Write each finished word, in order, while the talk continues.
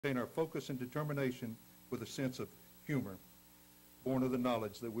maintain our focus and determination with a sense of humor, born of the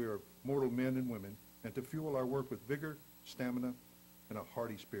knowledge that we are mortal men and women, and to fuel our work with vigor, stamina, and a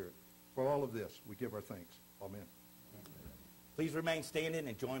hearty spirit. For all of this, we give our thanks. Amen. Please remain standing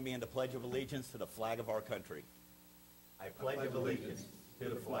and join me in the Pledge of Allegiance to the flag of our country. I pledge allegiance to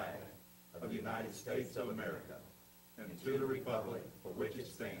the flag of the United States of America and to the republic for which it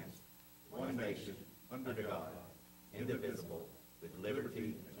stands, one nation, under God, indivisible, with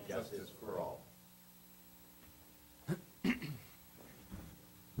liberty and justice for all.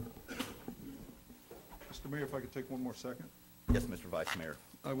 Mr. Mayor, if I could take one more second. Yes, Mr. Vice Mayor.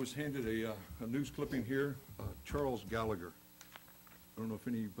 I was handed a news clipping here. Charles Gallagher. I don't know if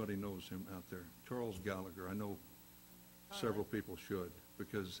anybody knows him out there. Charles Gallagher. I know several people should,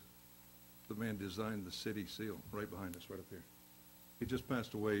 because the man designed the city seal right behind us, right up here. He just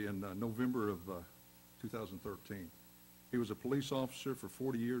passed away in November of 2013. He was a police officer for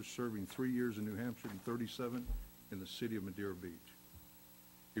 40 years, serving 3 years in New Hampshire and 37 in the city of Madeira Beach.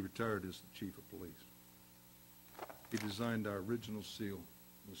 He retired as the chief of police. He designed our original seal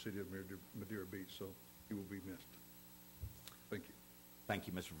in the city of Madeira Beach, so he will be missed. Thank you. Thank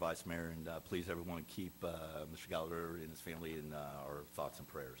you, Mr. Vice Mayor, and please everyone keep Mr. Gallagher and his family in our thoughts and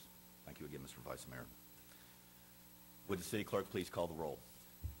prayers. Thank you again, Mr. Vice Mayor. Would the city clerk please call the roll?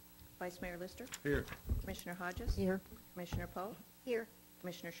 Vice Mayor Lister? Here. Commissioner Hodges? Here. Commissioner Poe? Here.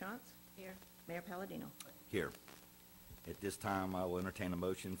 Commissioner Shantz? Here. Mayor Palladino? Here. At this time, I will entertain a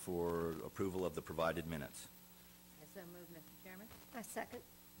motion for approval of the provided minutes. I so move, Mr. Chairman. I second.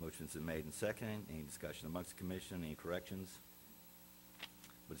 Motion's been made and seconded. Any discussion amongst the commission? Any corrections?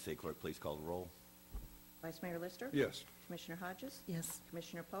 Would the city clerk please call the roll? Vice Mayor Lister? Yes. Commissioner Hodges? Yes.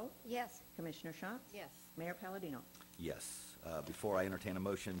 Commissioner Poe? Yes. Commissioner Shantz? Yes. Mayor Palladino? Yes. Before I entertain a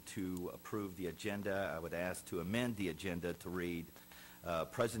motion to approve the agenda, I would ask to amend the agenda to read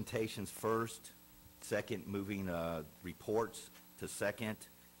presentations first, second, moving reports to second,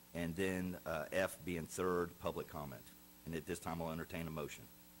 and then F being third, public comment. And at this time, I'll entertain a motion.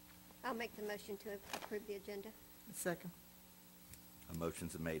 I'll make the motion to approve the agenda. Second. A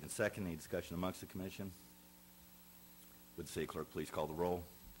motion's been made and second. Any discussion amongst the commission? Would the city clerk please call the roll?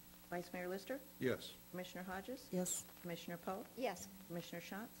 Vice Mayor Lister? Yes. Commissioner Hodges? Yes. Commissioner Poe? Yes. Commissioner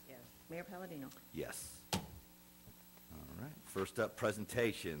Shantz? Yes. Mayor Palladino? Yes. All right. First up,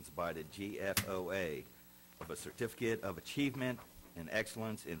 presentations by the GFOA of a Certificate of Achievement and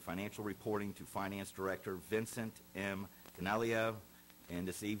Excellence in Financial Reporting to Finance Director Vincent M. Canalia. And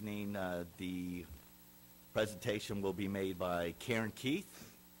this evening, the presentation will be made by Karen Keith.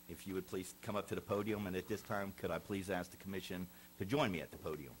 If you would please come up to the podium, and at this time, could I please ask the commission to join me at the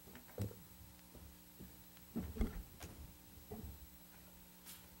podium?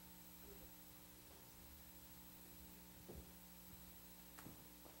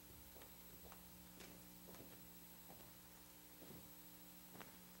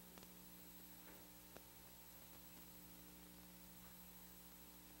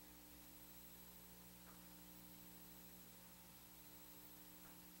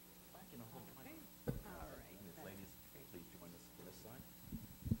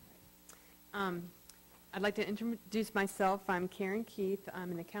 I'd like to introduce myself. I'm Karen Keith.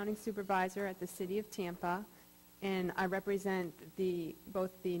 I'm an accounting supervisor at the City of Tampa, and I represent both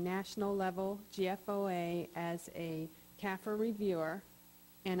the national level GFOA as a CAFR reviewer,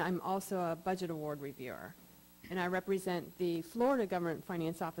 and I'm also a budget award reviewer. And I represent the Florida Government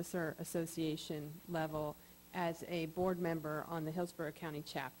Finance Officer Association level as a board member on the Hillsborough County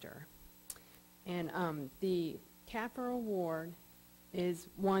chapter. And the CAFR award is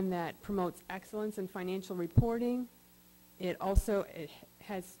one that promotes excellence in financial reporting. It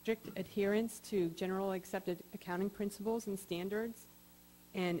has strict adherence to general accepted accounting principles and standards,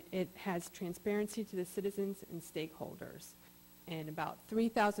 and it has transparency to the citizens and stakeholders. And about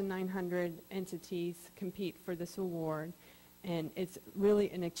 3,900 entities compete for this award, and it's really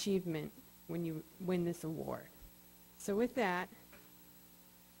an achievement when you win this award. So with that,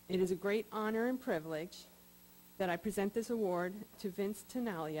 it is a great honor and privilege that I present this award to Vince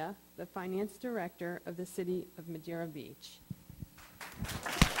Tenalia, the Finance Director of the City of Madeira Beach.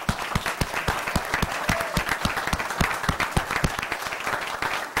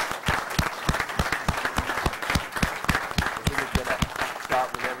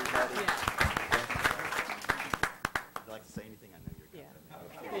 Start with everybody. Yeah. Would you like to say anything? I know you're Yeah.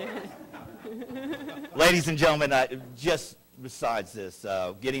 Yeah. Ladies and gentlemen, just besides this,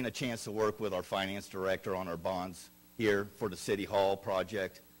 getting a chance to work with our finance director on our bonds here for the City Hall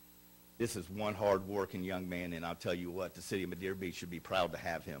project, this is one hard-working young man, and I'll tell you what, the City of Madeira Beach should be proud to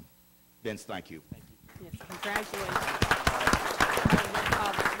have him. Vince, thank you. Yes, congratulations. No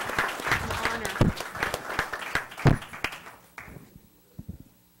problem.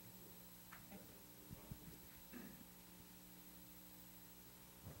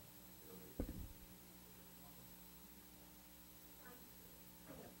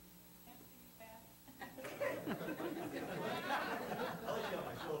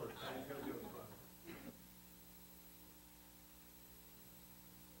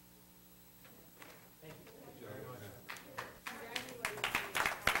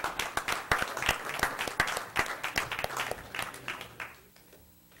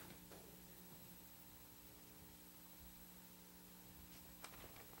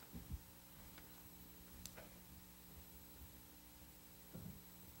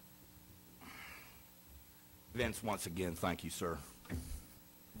 Vince, once again, thank you, sir.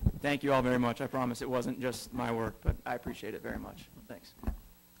 Thank you all very much. I promise it wasn't just my work, but I appreciate it very much. Thanks.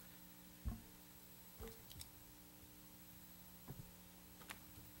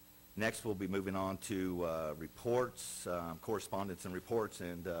 Next, we'll be moving on to reports, correspondence and reports,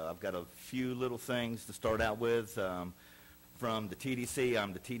 and I've got a few little things to start out with. From the TDC,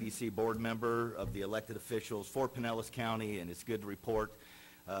 I'm the TDC board member of the elected officials for Pinellas County, and it's good to report.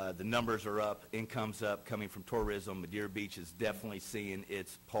 The numbers are up, income's up, coming from tourism. Madeira Beach is definitely seeing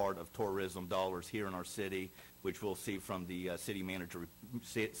its part of tourism dollars here in our city, which we'll see from the city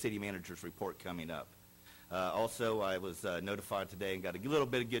manager's report coming up. Also, I was notified today and got a little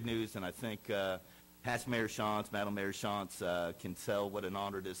bit of good news, and I think past Mayor Shantz, Madam Mayor Shantz, can tell what an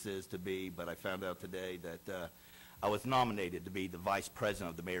honor this is to be, but I found out today that I was nominated to be the Vice President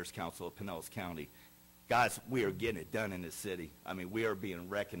of the Mayor's Council of Pinellas County. Guys, we are getting it done in this city. I mean, we are being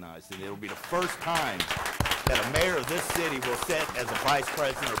recognized, and it will be the first time that a mayor of this city will sit as a Vice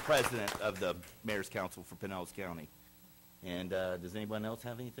President or President of the Mayor's Council for Pinellas County. And does anyone else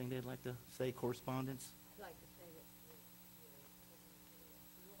have anything they'd like to say, correspondence? I'd like to say that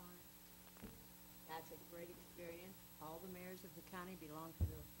that's a great experience. All the mayors of the county belong to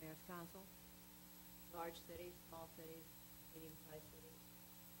the mayor's council. Large cities, small cities, medium-sized cities.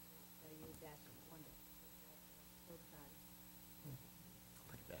 So that's wonderful. So exciting.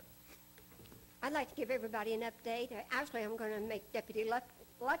 Look at that. I'd like to give everybody an update. Actually, I'm going to make Deputy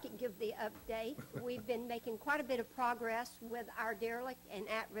Luckett give the update. We've been making quite a bit of progress with our derelict and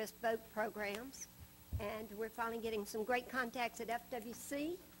at-risk boat programs, and we're finally getting some great contacts at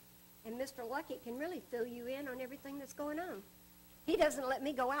FWC, and Mr. Luckett can really fill you in on everything that's going on. He doesn't let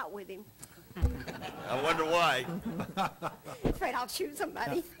me go out with him. I wonder why. I'm afraid I'll shoot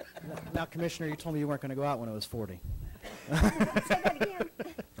somebody. Now, Commissioner, you told me you weren't going to go out when it was 40. Say that again.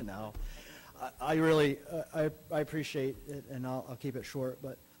 No. I really, I appreciate it, and I'll keep it short,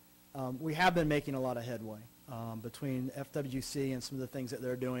 but we have been making a lot of headway between FWC and some of the things that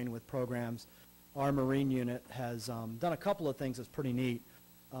they're doing with programs. Our Marine unit has done a couple of things that's pretty neat.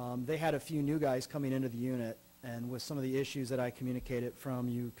 They had a few new guys coming into the unit, and with some of the issues that I communicated from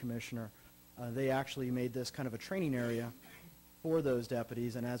you, Commissioner, they actually made this kind of a training area for those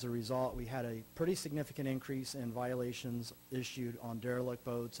deputies, and as a result, we had a pretty significant increase in violations issued on derelict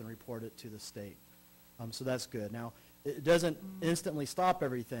boats and reported to the state. So that's good. Now, it doesn't instantly stop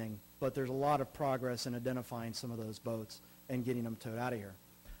everything, but there's a lot of progress in identifying some of those boats and getting them towed out of here.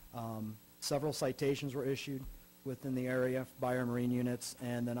 Several citations were issued within the area by our Marine units,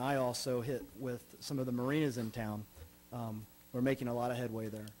 and then I also hit with some of the marinas in town. We're making a lot of headway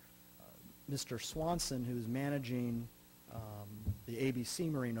there. Mr. Swanson, who's managing the ABC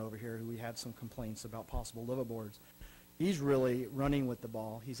Marine over here, who we had some complaints about possible liveaboards, he's really running with the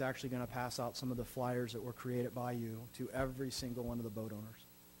ball. He's actually going to pass out some of the flyers that were created by you to every single one of the boat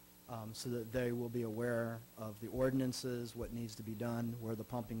owners, so that they will be aware of the ordinances, what needs to be done, where the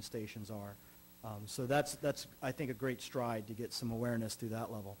pumping stations are. So that's, I think, a great stride to get some awareness through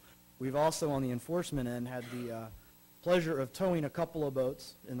that level. We've also, on the enforcement end, had the pleasure of towing a couple of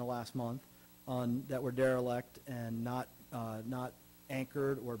boats in the last month that were derelict and not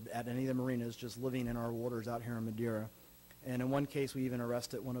anchored or at any of the marinas, just living in our waters out here in Madeira. And in one case, we even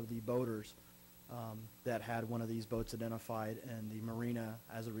arrested one of the boaters that had one of these boats identified, and the marina,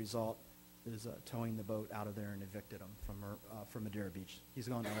 as a result, is towing the boat out of there and evicted him from Madeira Beach. He's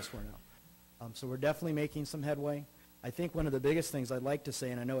gone elsewhere now. So we're definitely making some headway. I think one of the biggest things I'd like to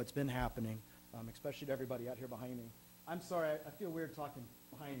say, and I know it's been happening, especially to everybody out here behind me. I'm sorry, I feel weird talking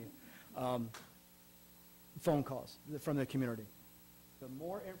behind you. Phone calls from the community. The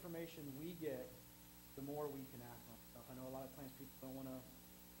more information we get, the more we can act on stuff. I know a lot of times people don't want to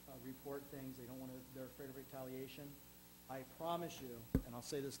report things. They're afraid of retaliation. I promise you, and I'll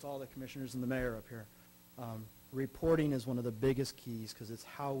say this to all the commissioners and the mayor up here, reporting is one of the biggest keys because it's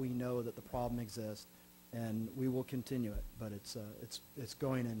how we know that the problem exists, and we will continue it. But it's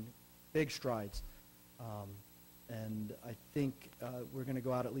going in big strides, and I think we're going to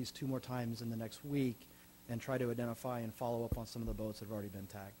go out at least 2 more times in the next week and try to identify and follow up on some of the boats that have already been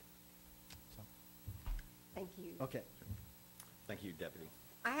tagged. So. Thank you. Okay. Thank you, Deputy.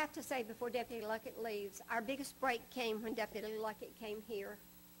 I have to say, before Deputy Luckett leaves, our biggest break came when Deputy Luckett came here.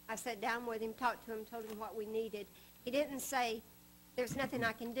 I sat down with him, talked to him, told him what we needed. He didn't say, there's nothing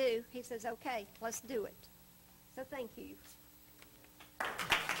I can do. He says, okay, let's do it. So thank you.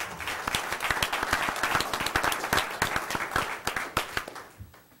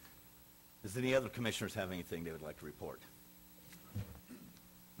 Does any other commissioners have anything they would like to report?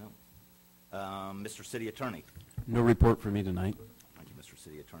 No? Mr. City Attorney. No report for me tonight. Thank you, Mr.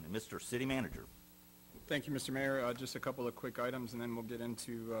 City Attorney. Mr. City Manager. Thank you, Mr. Mayor. Just a couple of quick items, and then we'll get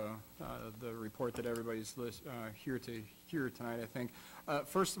into the report that everybody's here to hear tonight, I think.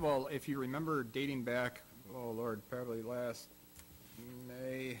 First of all, if you remember dating back, oh, Lord, probably last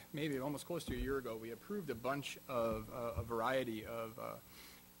May, maybe almost close to a year ago, we approved a bunch of, a variety of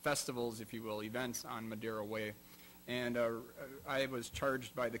festivals, if you will, events on Madera Way. And I was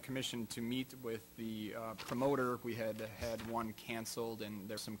charged by the commission to meet with the promoter. We had one canceled, and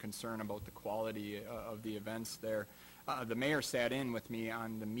there's some concern about the quality of the events there. The mayor sat in with me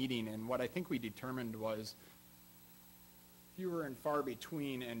on the meeting, and what I think we determined was fewer and far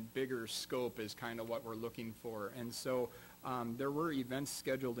between and bigger scope is kind of what we're looking for. And so there were events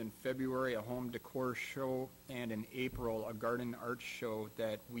scheduled in February, a home decor show, and in April, a garden art show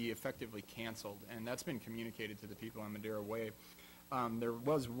that we effectively canceled. And that's been communicated to the people on Madera Way. There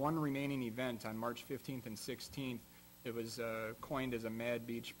was one remaining event on March 15th and 16th. It was coined as a Mad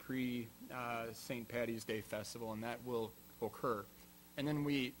Beach pre-St. Patty's Day Festival, and that will occur. And then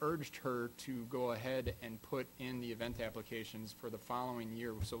we urged her to go ahead and put in the event applications for the following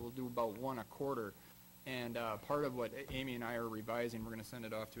year. So we'll do about one a quarter. And part of what Amy and I are revising, we're going to send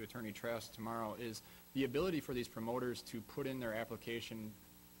it off to Attorney Trask tomorrow, is the ability for these promoters to put in their application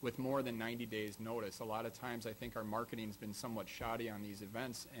with more than 90 days notice. A lot of times I think our marketing's been somewhat shoddy on these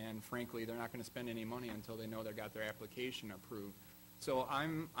events, and frankly, they're not going to spend any money until they know they got their application approved. So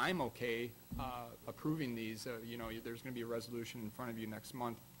I'm okay approving these. You know, there's going to be a resolution in front of you next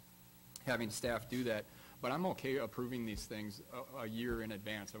month having staff do that. But I'm okay approving these things a year in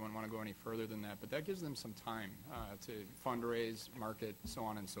advance. I wouldn't want to go any further than that. But that gives them some time to fundraise, market, so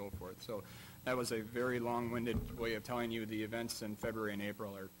on and so forth. So that was a very long-winded way of telling you the events in February and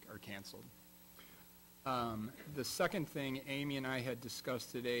April are canceled. The second thing Amy and I had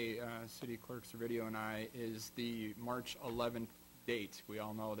discussed today, City Clerk Servideo and I, is the March 11th date. We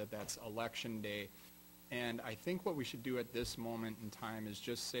all know that that's Election Day. And I think what we should do at this moment in time is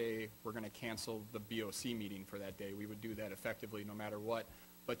just say we're going to cancel the BOC meeting for that day. We would do that effectively no matter what.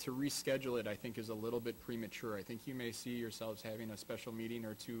 But to reschedule it, I think, is a little bit premature. I think you may see yourselves having a special meeting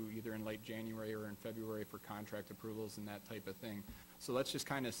or two either in late January or in February for contract approvals and that type of thing. So let's just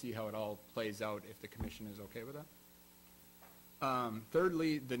kind of see how it all plays out if the commission is okay with that.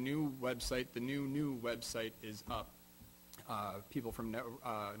 Thirdly, the new website, the new website is up. People from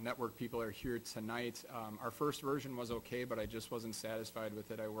network people are here tonight. Our first version was okay, but I just wasn't satisfied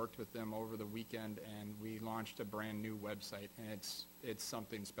with it. I worked with them over the weekend, and we launched a brand new website, and it's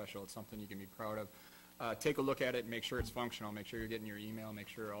something special. It's something you can be proud of. Take a look at it, make sure it's functional, make sure you're getting your email, make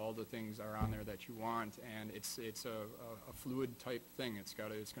sure all the things are on there that you want, and it's a fluid type thing. It's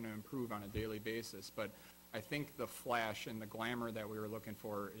going to improve on a daily basis, but I think the flash and the glamour that we were looking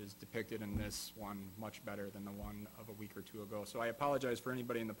for is depicted in this one much better than the one of a week or two ago. So I apologize for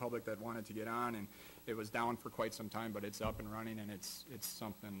anybody in the public that wanted to get on, and it was down for quite some time, but it's up and running, and it's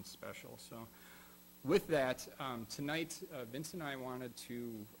something special. So with that, tonight, Vince and I wanted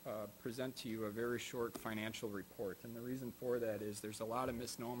to present to you a very short financial report. And the reason for that is there's a lot of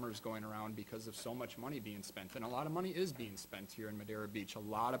misnomers going around because of so much money being spent. And a lot of money is being spent here in Madera Beach. A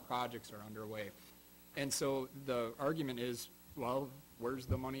lot of projects are underway. And so the argument is, well, where's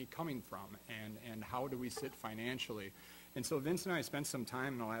the money coming from, and how do we sit financially? And so Vince and I spent some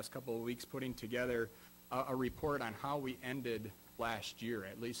time in the last couple of weeks putting together a report on how we ended last year,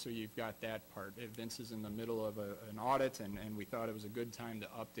 at least so you've got that part. Vince is in the middle of an audit, and we thought it was a good time to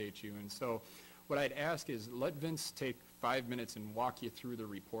update you. And so what I'd ask is let Vince take 5 minutes and walk you through the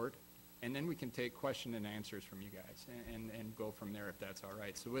report, and then we can take question and answers from you guys and go from there if that's all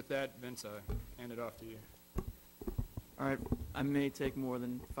right. So with that, Vince, hand it off to you. All right, I may take more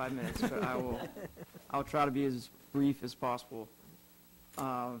than 5 minutes, but I'll try to be as brief as possible.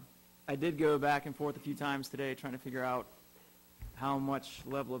 I did go back and forth a few times today trying to figure out how much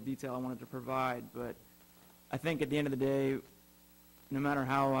level of detail I wanted to provide, but I think at the end of the day, no matter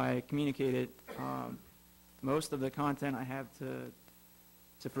how I communicate it, most of the content I have to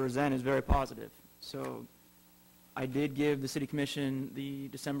present is very positive. So I did give the City Commission the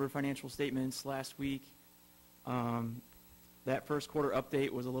December financial statements last week. That first quarter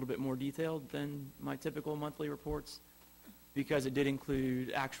update was a little bit more detailed than my typical monthly reports because it did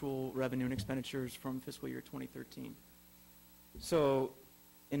include actual revenue and expenditures from fiscal year 2013. So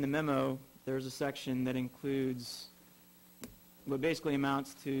in the memo, there's a section that includes what basically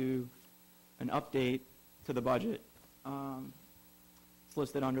amounts to an update to the budget. It's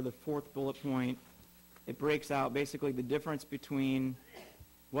listed under the fourth bullet point. It breaks out basically the difference between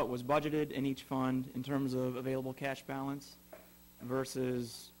what was budgeted in each fund in terms of available cash balance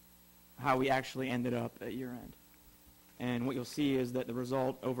versus how we actually ended up at year end. And what you'll see is that the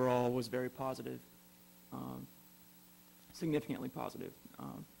result overall was very positive. significantly positive.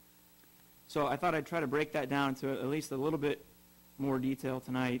 So I thought I'd try to break that down to at least a little bit more detail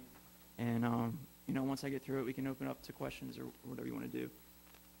tonight, and once I get through it, we can open up to questions or whatever you want to do.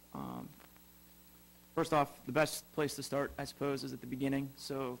 First off, the best place to start, I suppose, is at the beginning.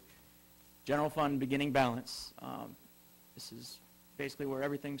 So general fund beginning balance. This is basically where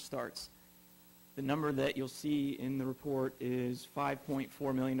everything starts. The number that you'll see in the report is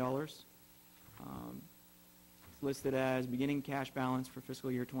 $5.4 million. It's listed as beginning cash balance for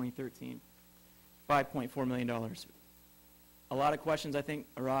fiscal year 2013. $5.4 million. A lot of questions, I think,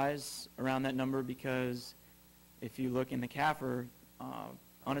 arise around that number because if you look in the CAFR,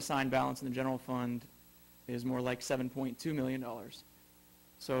 unassigned balance in the general fund is more like $7.2 million.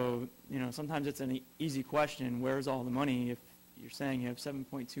 So, sometimes it's an easy question, where's all the money? If you're saying you have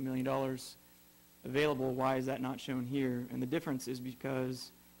 $7.2 million available, why is that not shown here? And the difference is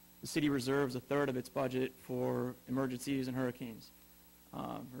because the city reserves a third of its budget for emergencies and hurricanes,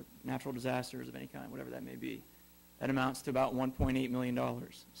 or natural disasters of any kind, whatever that may be. That amounts to about $1.8 million.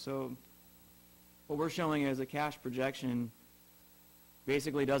 So what we're showing as a cash projection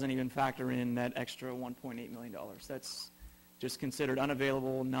basically doesn't even factor in that extra $1.8 million. That's just considered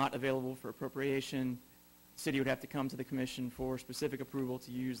unavailable, not available for appropriation. The city would have to come to the commission for specific approval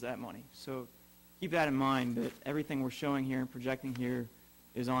to use that money. So keep that in mind, that everything we're showing here and projecting here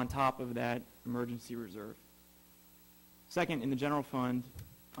is on top of that emergency reserve. Second, in the general fund,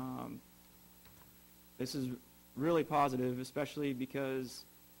 this is really positive, especially because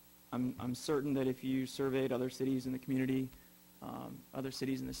I'm certain that if you surveyed other cities in the community, other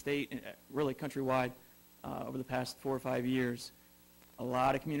cities in the state, and really countrywide, over the past 4 or 5 years, a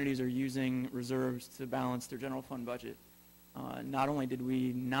lot of communities are using reserves to balance their general fund budget. Not only did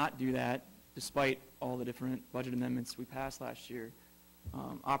we not do that, despite all the different budget amendments we passed last year,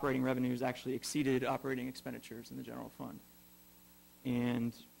 operating revenues actually exceeded operating expenditures in the general fund.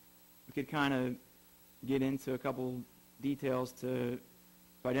 And we could kind of get into a couple details to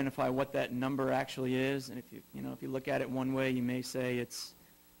identify what that number actually is. And if you look at it one way, you may say it's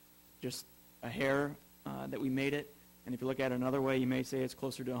just a hair that we made it. And if you look at it another way, you may say it's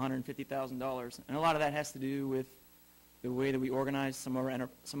closer to $150,000. And a lot of that has to do with the way that we organize some of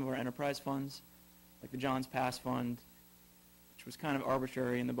our enterprise funds, like the John's Pass Fund, which was kind of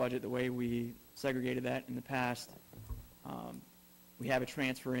arbitrary in the budget, the way we segregated that in the past. We have a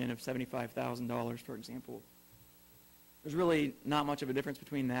transfer in of $75,000, for example. There's really not much of a difference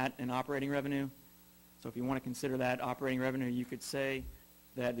between that and operating revenue. So if you want to consider that operating revenue, you could say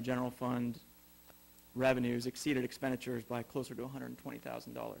that the general fund revenues exceeded expenditures by closer to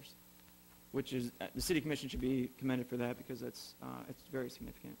 $120,000, which is, the city commission should be commended for that because it's very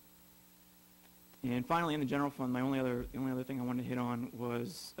significant. And finally, in the general fund, the only other thing I wanted to hit on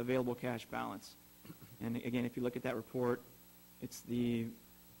was available cash balance. And again, if you look at that report, it's the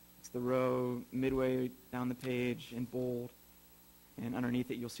row midway down the page in bold, and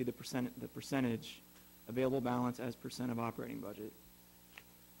underneath it you'll see the percentage available balance as percent of operating budget.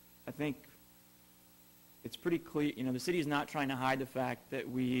 I think it's pretty clear, the city is not trying to hide the fact that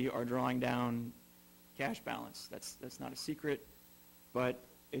we are drawing down cash balance. That's not a secret, but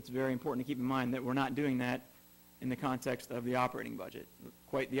it's very important to keep in mind that we're not doing that in the context of the operating budget.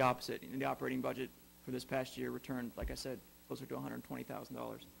 Quite the opposite. The operating budget for this past year returned, like I said, closer to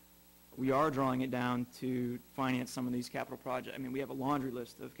 $120,000. We are drawing it down to finance some of these capital projects. I mean, we have a laundry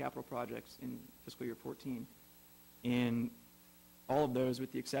list of capital projects in fiscal year 14, and all of those,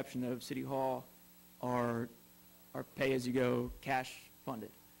 with the exception of City Hall, are pay-as-you-go cash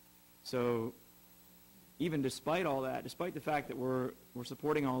funded. So even despite all that, despite the fact that we're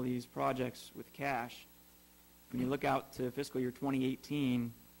supporting all these projects with cash, when you look out to fiscal year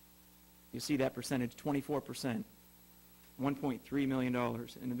 2018, you see that percentage, 24%, $1.3 million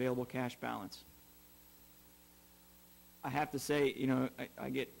in available cash balance. I have to say, I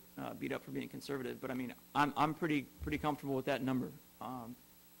get beat up for being conservative, but I mean, I'm pretty comfortable with that number.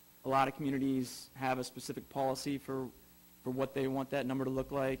 A lot of communities have a specific policy for what they want that number to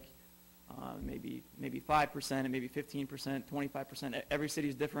look like. Maybe 5%, and maybe 15%, 25%. Every city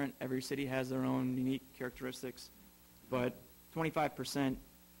is different. Every city has their own unique characteristics. But 25%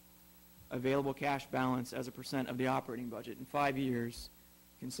 available cash balance as a percent of the operating budget in 5 years,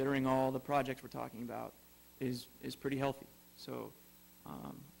 considering all the projects we're talking about, is pretty healthy. So,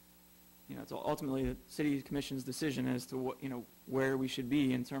 it's ultimately the city commission's decision as to what, where we should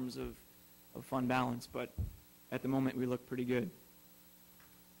be in terms of fund balance. But at the moment, we look pretty good.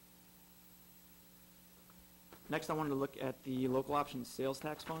 Next, I wanted to look at the local options sales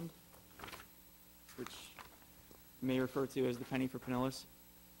tax fund, which you may refer to as the penny for Pinellas.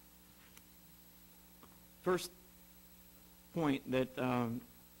 first point that,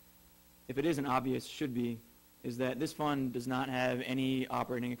 if it isn't obvious, should be, is that this fund does not have any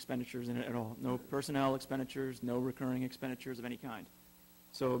operating expenditures in it at all. No personnel expenditures, no recurring expenditures of any kind.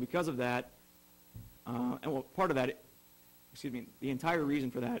 So because of that, and well, part of that, the entire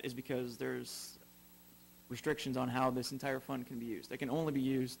reason for that is because there's restrictions on how this entire fund can be used. It can only be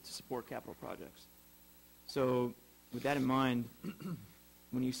used to support capital projects. So with that in mind,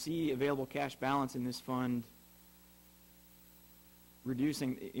 when you see available cash balance in this fund we're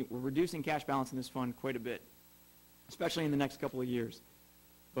reducing cash balance in this fund quite a bit, especially in the next couple of years.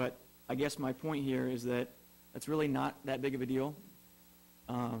 But I guess my point here is that that's really not that big of a deal,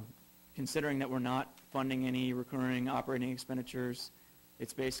 considering that we're not funding any recurring operating expenditures.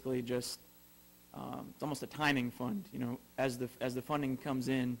 It's basically just, it's almost a timing fund. You know, as the funding comes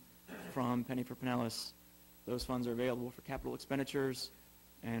in from Penny for Pinellas, those funds are available for capital expenditures,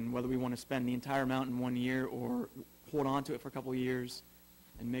 and whether we want to spend the entire amount in 1 year or hold on to it for a couple of years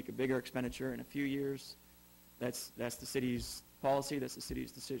and make a bigger expenditure in a few years, that's the city's policy, that's the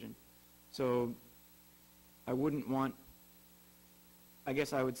city's decision. So I wouldn't want, I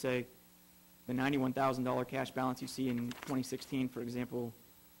guess I would say the $91,000 cash balance you see in 2016, for example,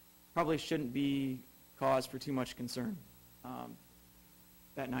 probably shouldn't be cause for too much concern.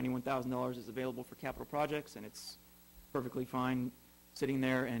 That $91,000 is available for capital projects, and it's perfectly fine sitting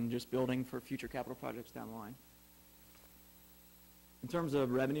there and just building for future capital projects down the line. In terms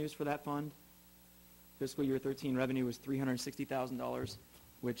of revenues for that fund, fiscal year 13 revenue was $360,000,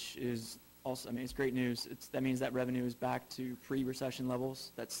 which is also, I mean, it's great news. That means that revenue is back to pre-recession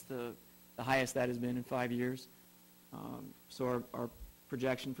levels. That's the highest that has been in 5 years. So our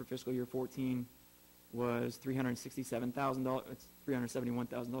projection for fiscal year 14 was $367,000. It's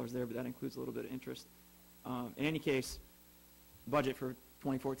 $371,000 there, but that includes a little bit of interest. In any case, budget for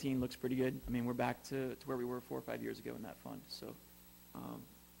 2014 looks pretty good. I mean, we're back to where we were 4 or 5 years ago in that fund. So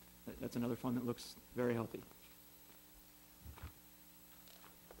that's another fund that looks very healthy.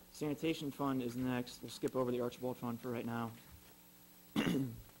 Sanitation fund is next. We'll skip over the Archibald fund for right now. I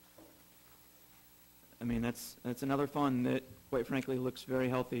mean, that's another fund that, quite frankly, looks very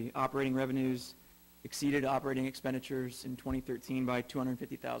healthy. Operating revenues exceeded operating expenditures in 2013 by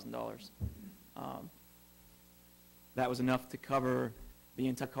 $250,000. That was enough to cover the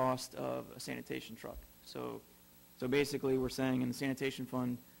entire cost of a sanitation truck. So basically, we're saying in the sanitation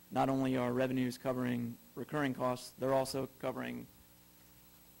fund, not only are revenues covering recurring costs, they're also covering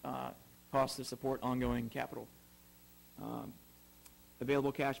costs to support ongoing capital.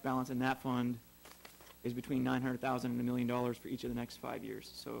 Available cash balance in that fund is between $900,000 and $1 million for each of the next 5 years.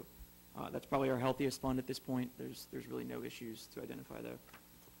 So that's probably our healthiest fund at this point. There's really no issues to identify there.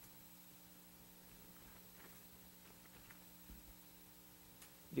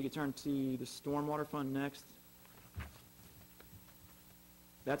 If you could turn to the stormwater fund next.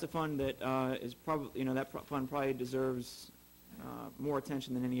 That's a fund that is probably, you know, that fund probably deserves more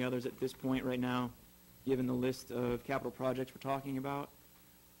attention than any others at this point right now, given the list of capital projects we're talking about.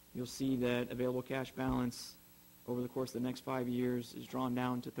 You'll see that available cash balance over the course of the next 5 years is drawn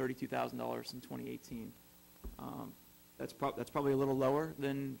down to $32,000 in 2018. That's probably a little lower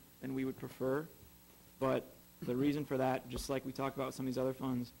than we would prefer, but the reason for that, just like we talked about with some of these other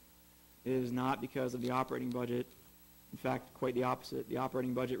funds, is not because of the operating budget. In fact, quite the opposite. The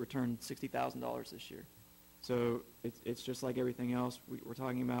operating budget returned $60,000 this year. So it's just like everything else. We're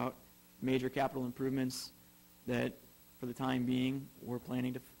talking about major capital improvements that, for the time being, we're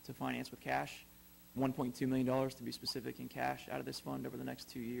planning to finance with cash. $1.2 million, to be specific, in cash out of this fund over the next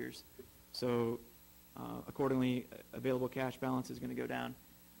 2 years. So accordingly, available cash balance is going to go down.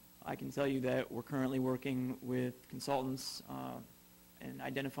 I can tell you that we're currently working with consultants and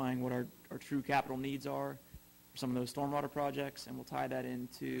identifying what our true capital needs are for some of those stormwater projects, and we'll tie that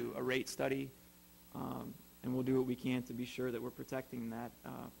into a rate study, and we'll do what we can to be sure that we're protecting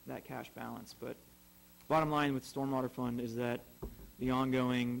that cash balance. But bottom line with stormwater fund is that the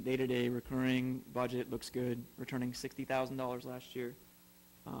ongoing day-to-day recurring budget looks good, returning $60,000 last year.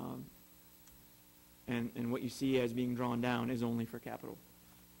 And what you see as being drawn down is only for capital,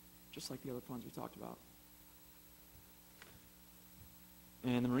 just like the other funds we talked about.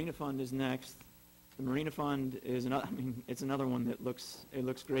 And the Marina Fund is next. The Marina Fund is another, I mean, it's another one that looks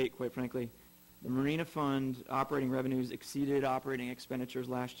great, quite frankly. The Marina Fund operating revenues exceeded operating expenditures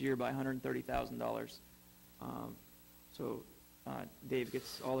last year by $130,000. So Dave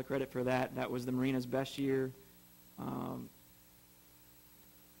gets all the credit for that. That was the Marina's best year.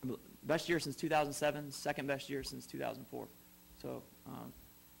 Best year since 2007, second best year since 2004. So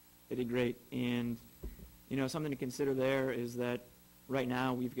they did great. And, you know, something to consider there is that right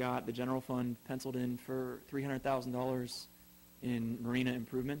now, we've got the general fund penciled in for $300,000 in marina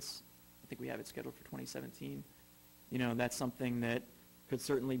improvements. I think we have it scheduled for 2017. You know, that's something that could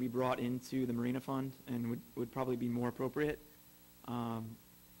certainly be brought into the marina fund and would probably be more appropriate.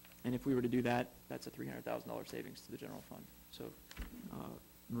 And if we were to do that, that's a $300,000 savings to the general fund. So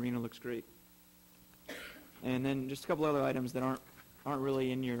marina looks great. And then just a couple other items that aren't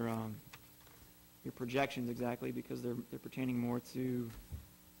really in your projections exactly, because they're pertaining more to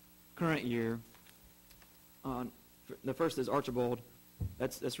current year. The first is Archibald.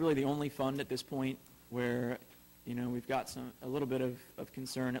 That's really the only fund at this point where, you know, we've got a little bit of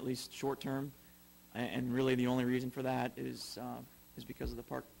concern, at least short term, and really the only reason for that is because of the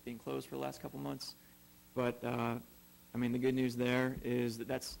park being closed for the last couple months. But I mean, the good news there is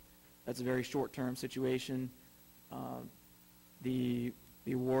that's a very short-term situation. The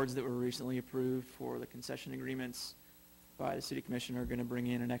awards that were recently approved for the concession agreements by the city commission are going to bring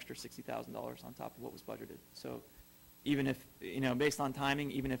in an extra $60,000 on top of what was budgeted. So even if, you know, based on timing,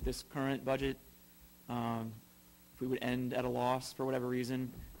 even if this current budget, if we would end at a loss for whatever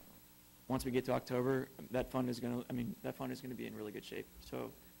reason, once we get to October, that fund is going to be in really good shape. So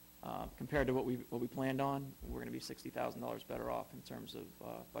compared to what we planned on, we're going to be $60,000 better off in terms of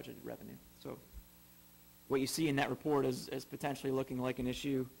budgeted revenue. So what you see in that report is potentially looking like an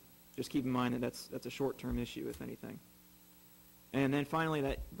issue. Just keep in mind that that's a short-term issue, if anything. And then finally,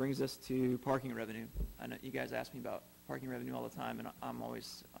 that brings us to parking revenue. I know you guys ask me about parking revenue all the time, and I'm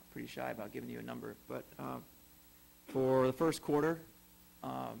always pretty shy about giving you a number. But for the first quarter,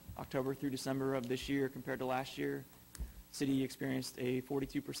 October through December of this year compared to last year, city experienced a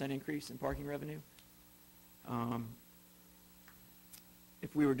 42% increase in parking revenue.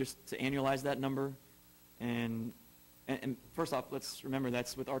 If we were just to annualize that number, and first off, let's remember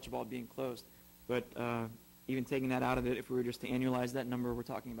that's with Archibald being closed. But even taking that out of it, if we were just to annualize that number, we're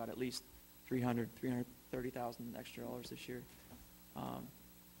talking about at least $330,000 extra this year.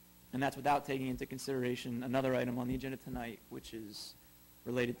 And that's without taking into consideration another item on the agenda tonight, which is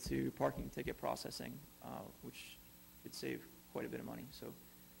related to parking ticket processing, which could save quite a bit of money. So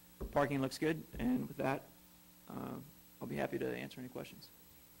parking looks good, and with that, I'll be happy to answer any questions.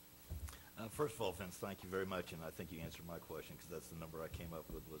 First of all, Vince, thank you very much, and I think you answered my question, because that's the number I came up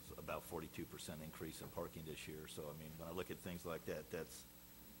with, was about 42% increase in parking this year. So, I mean, when I look at things like that, that's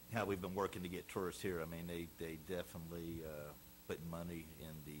how we've been working to get tourists here. I mean, they definitely put money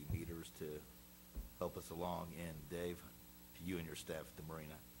in the meters to help us along. And Dave, to you and your staff at the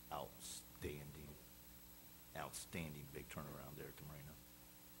marina, outstanding big turnaround there at the marina.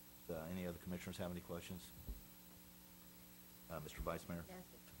 Any other commissioners have any questions? Mr. Vice Mayor? Yes.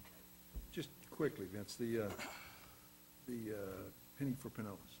 Just quickly, Vince, the penny for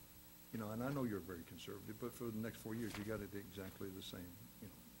Pinellas, you know, and I know you're very conservative, but for the next 4 years, you got it exactly the same, you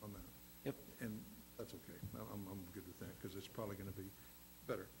know, amount. Yep. And that's okay. I'm good with that, because it's probably going to be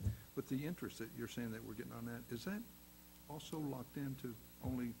better. But the interest that you're saying that we're getting on that, is that also locked into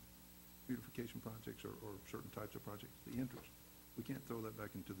only beautification projects or certain types of projects? The interest, we can't throw that back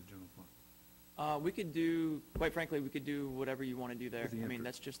into the general fund. We could do, quite frankly, we could do whatever you want to do there. With the I mean, interest.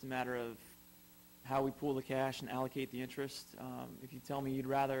 that's just a matter of how we pool the cash and allocate the interest. If you tell me you'd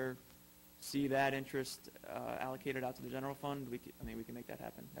rather see that interest allocated out to the general fund, we can make that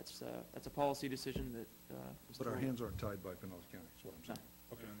happen. That's a policy decision that is But our thrown. hands aren't tied by Pinellas County, is what I'm saying.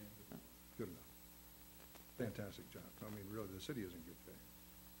 No. Okay, good enough. Fantastic job. I mean, really, the city is in good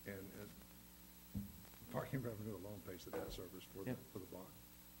shape. And parking revenue alone pays the debt service for Yep. the bond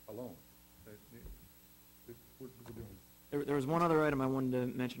alone. We're doing. There was one other item I wanted to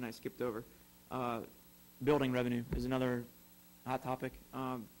mention I skipped over. Building revenue is another hot topic.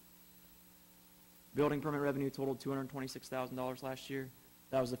 Building permit revenue totaled $226,000 last year.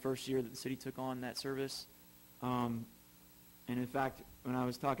 That was the first year that the city took on that service. And in fact, when I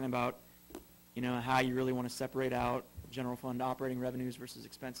was talking about, you know, how you really want to separate out general fund operating revenues versus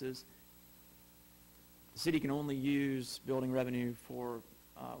expenses, the city can only use building revenue for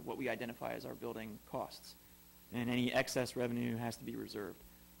what we identify as our building costs. And any excess revenue has to be reserved.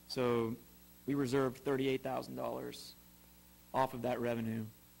 So we reserved $38,000 off of that revenue.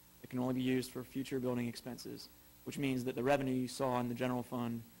 It can only be used for future building expenses, which means that the revenue you saw in the general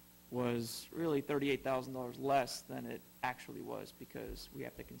fund was really $38,000 less than it actually was, because we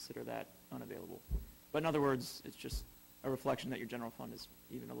have to consider that unavailable. But in other words, it's just a reflection that your general fund is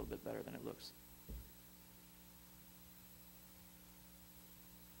even a little bit better than it looks.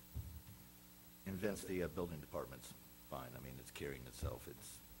 And Vince, the building department's fine. I mean, it's carrying itself.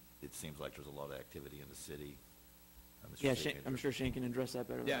 It seems like there's a lot of activity in the city. Mr. Yeah, City I'm Manager. sure Shane can address that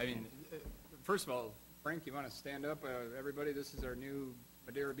better. Yeah, than I mean, first of all, Frank, you want to stand up? Everybody, this is our new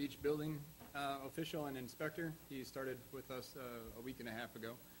Madeira Beach building official and inspector. He started with us a week and a half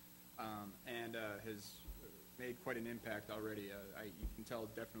ago and has made quite an impact already. You can tell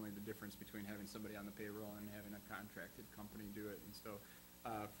definitely the difference between having somebody on the payroll and having a contracted company do it. And so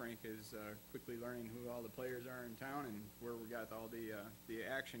Frank is quickly learning who all the players are in town and where we got all the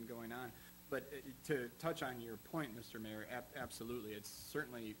action going on. But to touch on your point, Mr. Mayor, absolutely. It's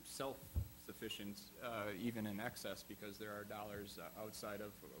certainly self-sufficient, even in excess, because there are dollars outside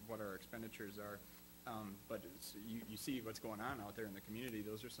of what our expenditures are. But you see what's going on out there in the community.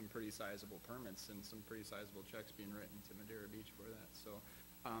 Those are some pretty sizable permits and some pretty sizable checks being written to Madeira Beach for that. So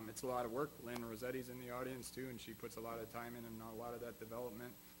it's a lot of work. Lynn Rossetti's in the audience too, and she puts a lot of time in and a lot of that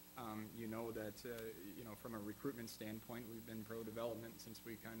development. You know that, you know, from a recruitment standpoint, we've been pro-development since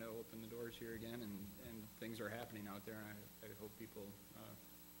we kind of opened the doors here again, and things are happening out there, and I hope people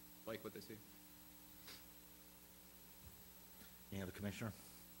like what they see. Any other commissioner?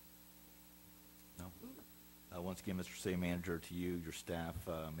 No? Once again, Mr. City Manager, to you, your staff,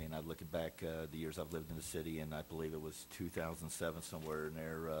 I mean, I'm looking back the years I've lived in the city, and I believe it was 2007, somewhere in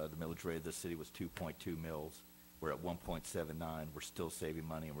there, the millage rate of the city was 2.2 mils. We're at 1.79. We're still saving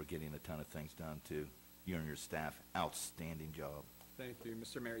money, and we're getting a ton of things done, too. You and your staff, outstanding job. Thank you,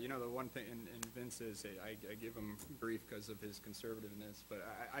 Mr. Mayor. You know, the one thing, and Vince is, I give him grief because of his conservativeness, but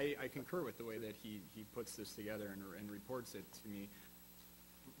I concur with the way that he puts this together and reports it to me.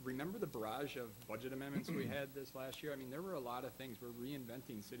 Remember the barrage of budget amendments we had this last year? I mean, there were a lot of things. We're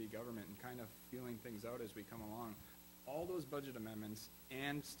reinventing city government and kind of feeling things out as we come along. All those budget amendments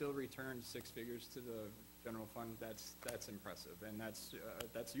and still return 6 figures to the general fund, that's impressive, and that's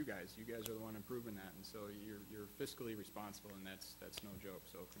you guys. You guys are the one improving that, and so you're fiscally responsible, and that's no joke.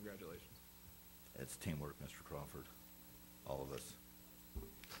 So congratulations. It's teamwork, Mr. Crawford, all of us.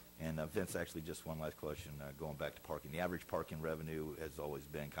 And Vince, actually, just one last question, going back to parking. The average parking revenue has always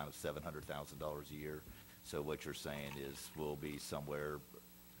been kind of $700,000 a year. So what you're saying is we'll be somewhere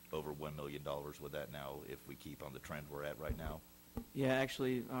over $1 million with that now if we keep on the trend we're at right now? Yeah,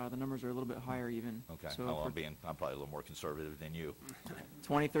 actually, the numbers are a little bit higher even. Okay. So Oh, for I'm probably a little more conservative than you.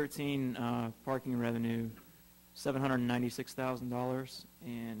 2013 parking revenue, $796,000,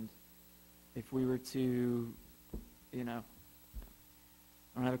 and if we were to, you know,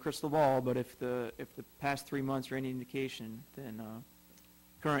 I don't have a crystal ball, but if the past 3 months are any indication, then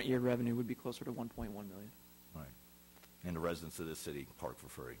current year revenue would be closer to 1.1 million. Right. And the residents of this city park for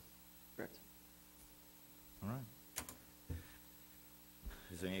free. Correct. All right.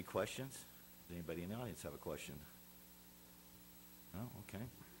 Is there any questions? Does anybody in the audience have a question? No? Okay.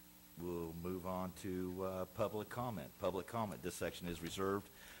 We'll move on to public comment. Public comment. This section is reserved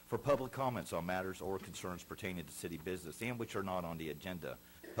for public comments on matters or concerns pertaining to city business and which are not on the agenda.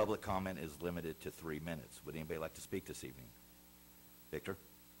 Public comment is limited to 3 minutes. Would anybody like to speak this evening? Victor?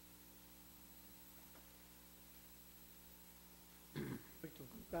 Victor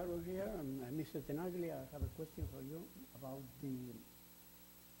Carlos here, and Mr. Tenaglia, I have a question for you about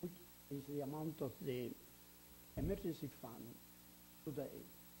which is the amount of the emergency fund today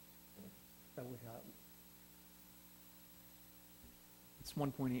that we have. It's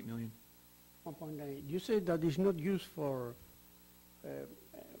 1.8 million. 1.8. You said that it's not used for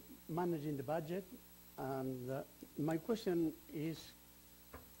managing the budget, and my question is,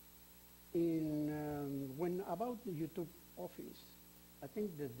 when about you took office, I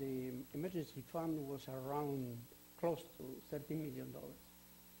think that the emergency fund was around close to $13 million.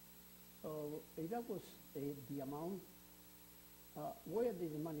 So if that was the amount, where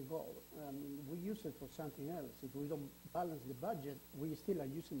did the money go? We use it for something else. If we don't balance the budget, we still are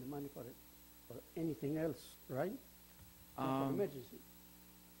using the money for anything else, right? Not for emergency.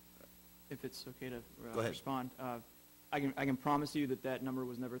 If it's okay to Go ahead. respond, I can promise you that number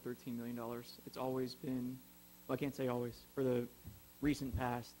was never $13 million. It's always been, well, I can't say always, for the recent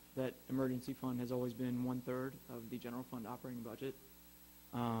past, that emergency fund has always been 1/3 of the general fund operating budget.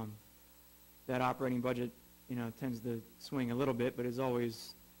 That operating budget, you know, tends to swing a little bit, but is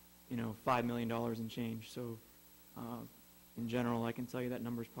always, you know, $5 million and change. So in general, I can tell you that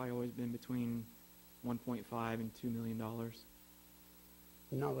number's probably always been between 1.5 and $2 million.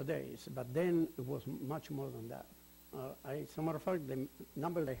 Nowadays, but then it was much more than that. As a matter of fact, the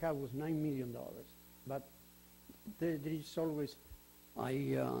number they had was $9 million, but there is always,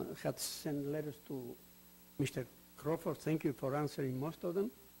 I had sent letters to Mr. Crawford, thank you for answering most of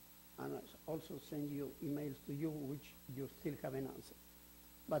them, and I also send you emails to you which you still haven't answered.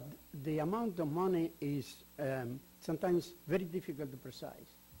 But the amount of money is sometimes very difficult to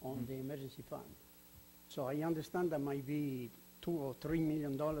precise on the emergency fund. So I understand there might be $2 or $3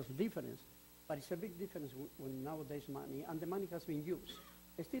 million difference, But it's a big difference with nowadays money, and the money has been used.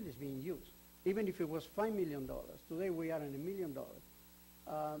 It still is being used. Even if it was $5 million, today we are in $1 million.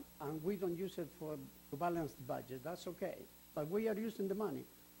 And we don't use it to balance the budget, that's okay. But we are using the money.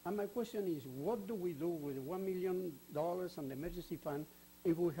 And my question is, what do we do with $1 million and the emergency fund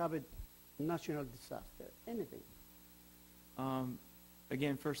if we have a national disaster? Anything?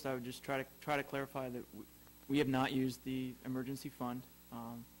 Again, first I would just try to clarify that we have not used the emergency fund.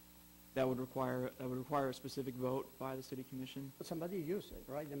 That would require a specific vote by the city commission. But somebody used it,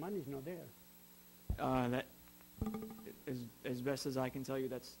 right? The money's not there. That, as best as I can tell you,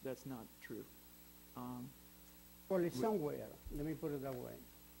 that's not true. Well, it's somewhere, let me put it that way.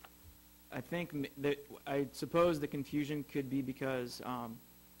 I suppose the confusion could be because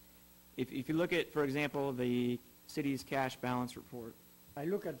if you look at, for example, the city's cash balance report. I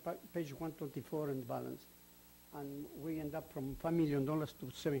look at page 124 in balance, and we end up from $5 million to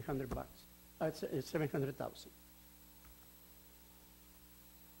 $700,000.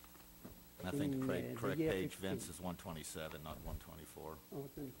 I think the In, correct the year page, 15. Vince, is 127, not 124. Oh,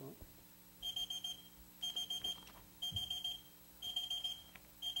 24.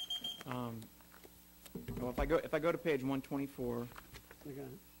 Well, if I go to page 124, Okay.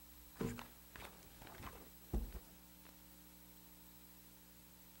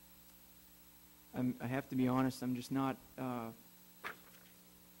 I have to be honest, I'm just not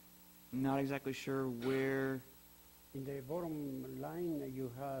exactly sure where. In the bottom line, you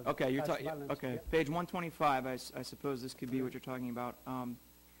have. Okay, you're cash talking, balance, okay, yeah. page 125, I suppose this could be what you're talking about.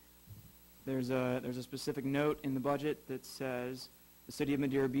 There's a specific note in the budget that says, the city of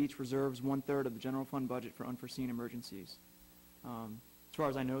Madeira Beach reserves 1/3 of the general fund budget for unforeseen emergencies. As far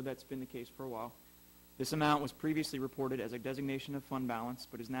as I know, that's been the case for a while. This amount was previously reported as a designation of fund balance,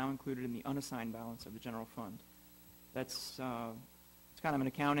 but is now included in the unassigned balance of the general fund. That's, it's kind of an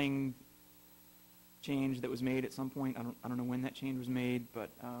accounting change that was made at some point. I don't know when that change was made, but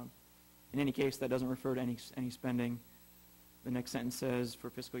in any case, that doesn't refer to any spending. The next sentence says,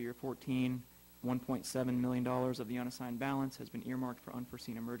 for fiscal year 14, $1.7 million of the unassigned balance has been earmarked for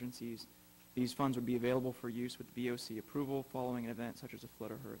unforeseen emergencies. These funds would be available for use with BOC approval following an event such as a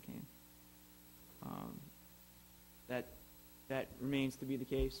flood or hurricane. That remains to be the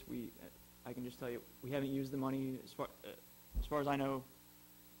case. I can just tell you, we haven't used the money as far as I know.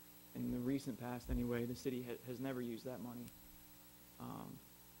 In the recent past, anyway, the city has never used that money. I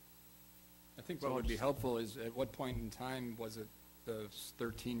think So what I'll would be just- helpful is, at what point in time was it the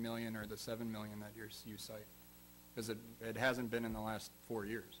 13 million or the 7 million that you cite? Because it hasn't been in the last 4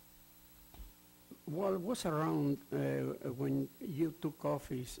 years. Well, it was around when you took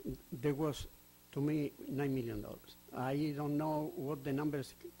office, there was, to me, $9 million. I don't know what the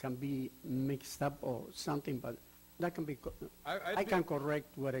numbers can be mixed up or something, but that can be, I can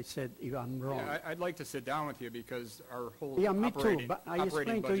correct what I said if I'm wrong. Yeah, I'd like to sit down with you because our whole Yeah, me too, operating but I operating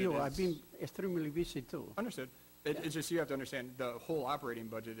explained to budget you, I've is- been extremely busy too. Understood. It's just you have to understand, the whole operating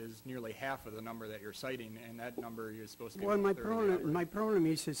budget is nearly half of the number that you're citing, and that number you're supposed to be. Well, my 1/3 of the problem, my problem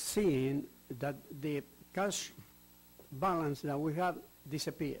is seeing that the cash balance that we have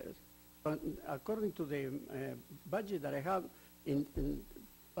disappears. But according to the budget that I have,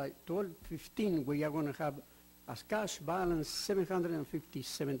 by 12/15, we are going to have as cash balance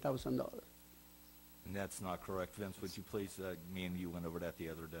 $757,000. And that's not correct, Vince. Would you please, me and you went over that the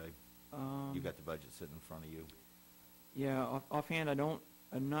other day. You got the budget sitting in front of you. Yeah, offhand,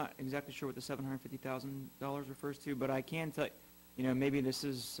 I'm not exactly sure what the $750,000 refers to, but I can tell, maybe this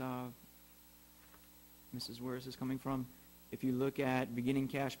is where this is coming from. If you look at beginning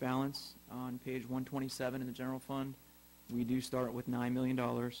cash balance on page 127 in the general fund, we do start with $9 million.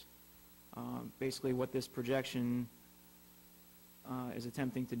 Basically, what this projection is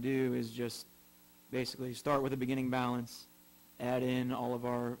attempting to do is just basically start with a beginning balance, add in all of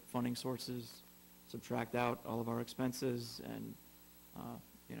our funding sources, subtract out all of our expenses, and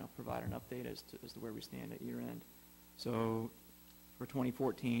provide an update as to where we stand at year end. So for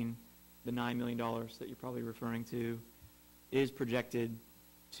 2014, the $9 million that you're probably referring to is projected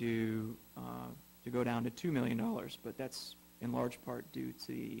to go down to $2 million, but that's in large part due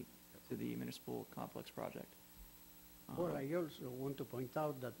to the municipal complex project. Well, I also want to point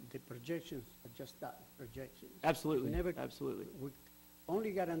out that the projections are just that, projections. Absolutely, Never- absolutely. We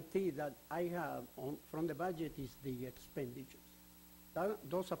only guarantee that I have from the budget is the expenditures.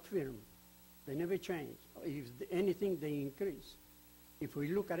 Those are firm. They never change. If anything, they increase. If we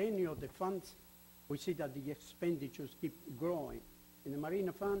look at any of the funds, we see that the expenditures keep growing. In the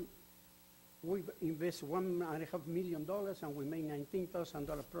Marina Fund, we invest $1.5 million and we make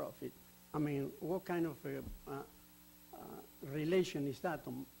 $19,000 profit. I mean, what kind of relation is that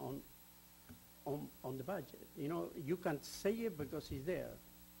on on the budget. You know, you can say it because it's there.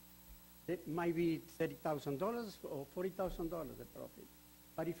 It might be $30,000 or $40,000 the profit.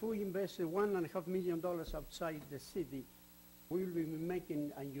 But if we invest $1.5 million outside the city, we will be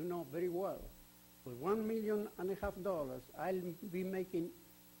making, and you know very well, with $1.5 million, I'll be making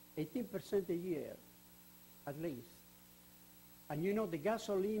 18% a year, at least. And you know the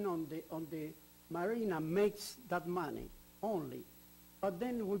gasoline on the marina makes that money only. But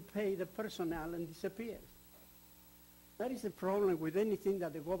then we pay the personnel and disappears. That is the problem with anything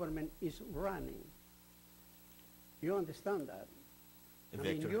that the government is running. You understand that? I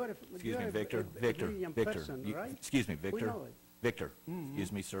mean, you are a brilliant person, right? Excuse me, We Victor. know it. Victor,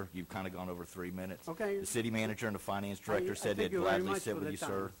 excuse me, sir, you've kind of gone over 3 minutes. Okay. The city manager and the finance director I said thank they'd you very gladly much sit for with the you, time.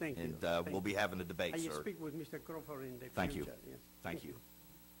 sir. Thank you. And Thank we'll be having a debate, I sir. speak with Mr. Crawford in the Thank you. future. Yes. Thank you.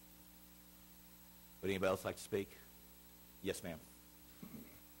 Would anybody else like to speak? Yes, ma'am.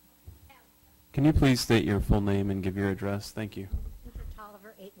 Can you please state your full name and give your address? Thank you. Winter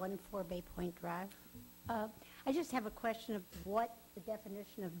Tolliver, 814 Bay Point Drive. I just have a question of what the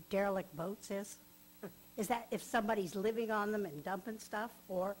definition of derelict boats is. Is that if somebody's living on them and dumping stuff,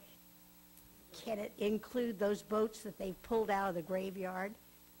 or can it include those boats that they've pulled out of the graveyard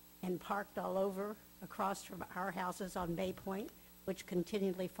and parked all over across from our houses on Bay Point, which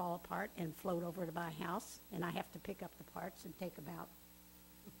continually fall apart and float over to my house, and I have to pick up the parts and take them out?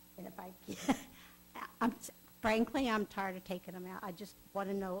 And if frankly, I'm tired of taking them out. I just want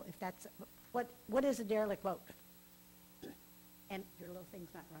to know if that's, what is a derelict boat? And your little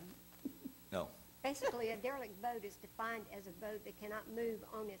thing's not running. No. Basically, a derelict boat is defined as a boat that cannot move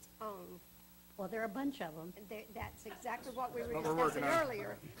on its own. Well, there are a bunch of them. That's exactly what we were What we're discussing working on.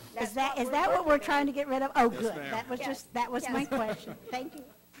 earlier. Is that what we're trying to get rid of? Oh, good. ma'am. That was Yes. that was my Yes. question. Thank you.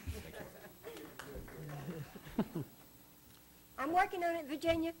 I'm working on it,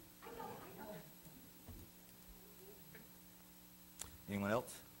 Virginia. Anyone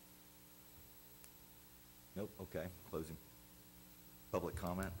else? Nope, okay, closing. Public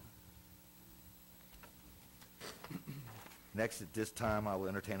comment. Next, at this time, I will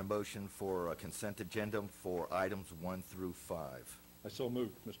entertain a motion for a consent agenda for items 1 through 5. I so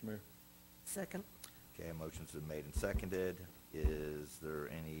moved, Mr. Mayor. Second. Okay, a motion's been made and seconded. Is there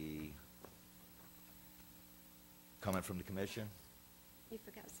any comment from the commission? You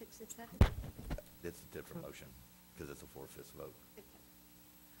forgot 6 and 7? It's a different motion, because it's a 4/5 vote.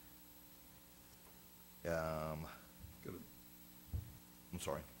 Good. I'm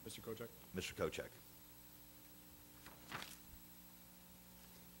sorry, Mr. Kochek? Mr. Kochek.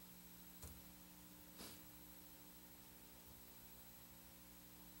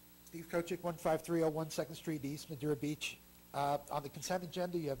 Steve Kochick, 15301 2nd Street East, Madeira Beach. On the consent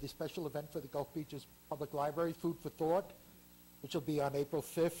agenda, you have the special event for the Gulf Beaches Public Library, Food for Thought, which will be on April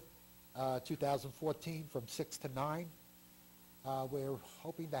 5th, 2014, from 6 to 9. We're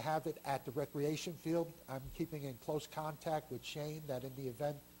hoping to have it at the recreation field. I'm keeping in close contact with Shane that in the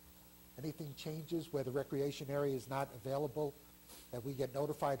event anything changes where the recreation area is not available, that we get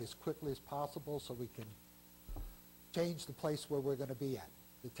notified as quickly as possible so we can change the place where we're going to be at.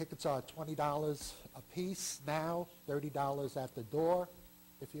 The tickets are $20 a piece now, $30 at the door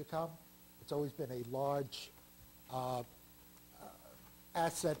if you come. It's always been a large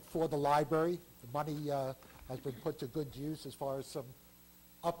asset for the library. The money has been put to good use as far as some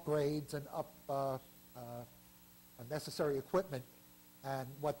upgrades and necessary equipment. And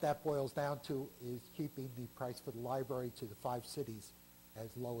what that boils down to is keeping the price for the library to the 5 cities as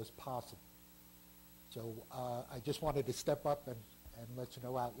low as possible. So I just wanted to step up and let you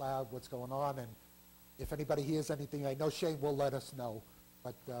know out loud what's going on. And if anybody hears anything, I know Shane will let us know.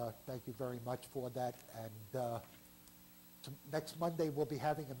 But thank you very much for that. And next Monday, we'll be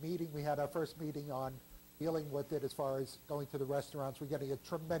having a meeting. We had our first meeting on dealing with it as far as going to the restaurants. We're getting a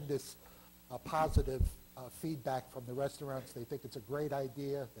tremendous positive feedback from the restaurants. They think it's a great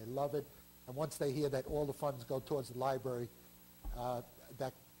idea. They love it. And once they hear that all the funds go towards the library,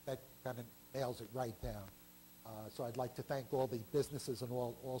 that kind of nails it right down. So I'd like to thank all the businesses and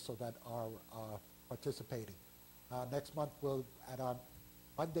all also that are participating. Next month,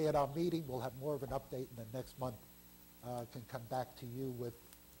 Monday at our meeting, we'll have more of an update, and then next month can come back to you with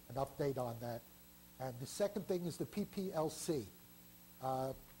an update on that. And the second thing is the PPLC.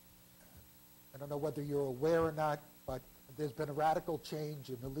 I don't know whether you're aware or not, but there's been a radical change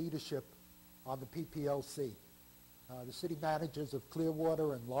in the leadership on the PPLC. The city managers of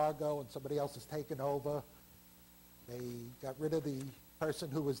Clearwater and Largo and somebody else has taken over. They got rid of the person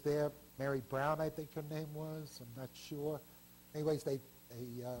who was there, Mary Brown, I think her name was. I'm not sure. Anyways, they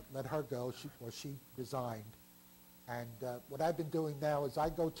let her go, she resigned. And what I've been doing now is I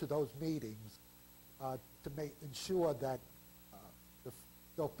go to those meetings to ensure that the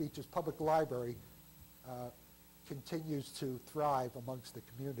Gulf Beaches Public Library continues to thrive amongst the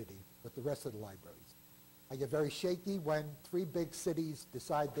community with the rest of the libraries. I get very shaky when 3 big cities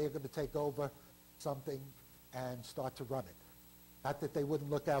decide they're going to take over something and start to run it. Not that they wouldn't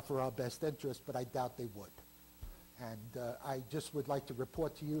look out for our best interest, but I doubt they would. And I just would like to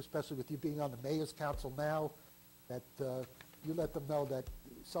report to you, especially with you being on the Mayor's Council now, that you let them know that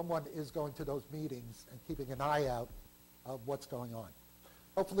someone is going to those meetings and keeping an eye out of what's going on.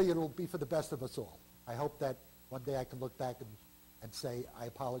 Hopefully it'll be for the best of us all. I hope that one day I can look back and say, I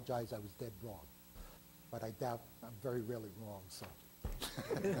apologize, I was dead wrong. But I doubt I'm very rarely wrong, so.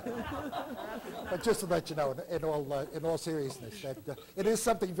 But just to let you know, in all seriousness, that it is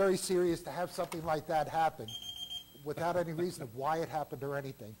something very serious to have something like that happen without any reason of why it happened or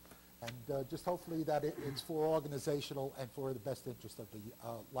anything. And just hopefully that it's for organizational and for the best interest of the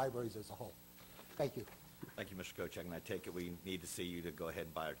libraries as a whole. Thank you. Thank you, Mr. Kochek, and I take it we need to see you to go ahead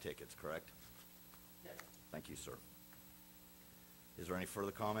and buy our tickets, correct? Yes. Thank you, sir. Is there any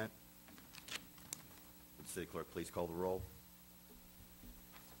further comment? Would the city clerk please call the roll?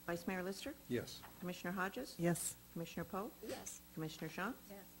 Vice Mayor Lister? Yes. Commissioner Hodges? Yes. Commissioner Poe? Yes. Commissioner Shantz?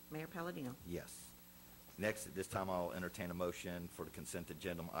 Yes. Mayor Palladino? Yes. Next, at this time, I'll entertain a motion for the consent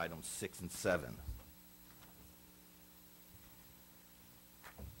agenda items 6 and 7.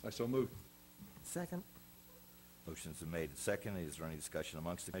 I so move. Second. Motion's been made and seconded. Is there any discussion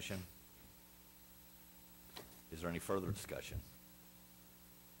amongst the commission? Is there any further discussion?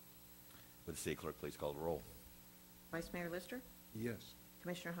 Would the city clerk please call the roll? Vice Mayor Lister? Yes.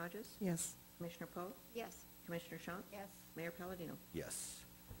 Commissioner Hodges? Yes. Commissioner Poe? Yes. Commissioner Shantz? Yes. Mayor Palladino? Yes.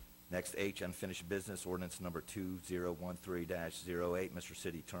 Next, H, unfinished business, ordinance number 2013-08. Mr.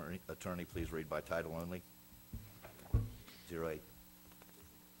 City Attorney, please read by title only. 08.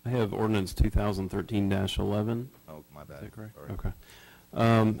 I have ordinance 2013-11. Oh, my bad. Is that correct? Sorry. Okay.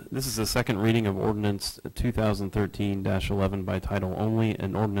 This is the second reading of ordinance 2013-11 by title only,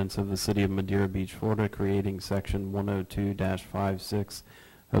 an ordinance of the City of Madeira Beach, Florida, creating section 102-56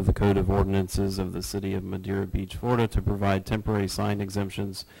 of the Code of Ordinances of the City of Madeira Beach, Florida, to provide temporary sign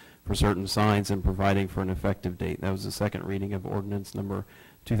exemptions for certain signs and providing for an effective date. That was the second reading of ordinance number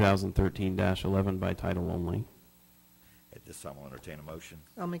 2013-11 by title only. At this time, I'll entertain a motion.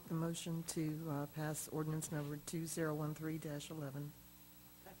 I'll make the motion to pass ordinance number 2013-11.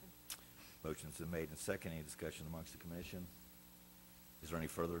 Motion's been made and seconded. Any discussion amongst the commission? Is there any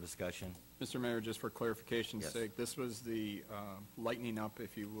further discussion? Mr. Mayor, just for clarification's Yes. sake, this was the lightening up,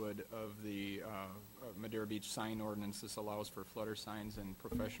 if you would, of the Madeira Beach sign ordinance. This allows for flutter signs and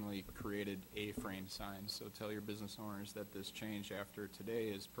professionally created A-frame signs. So tell your business owners that this change after today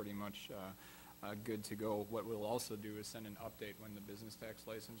is pretty much good to go. What we'll also do is send an update when the business tax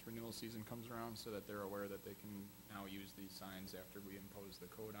license renewal season comes around so that they're aware that they can now use these signs after we impose the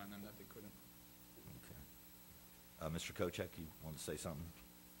code on them that they couldn't. Okay. Mr. Kochek, you want to say something?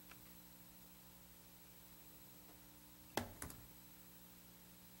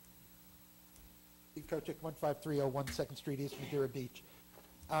 Steve Kochek, 15301 2nd Street, East Madeira Beach.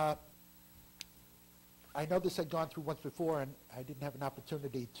 I know this had gone through once before, and I didn't have an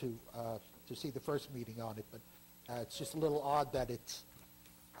opportunity to see the first meeting on it, but it's just a little odd that it's,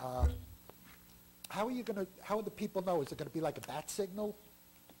 how will the people know? Is it going to be like a bat signal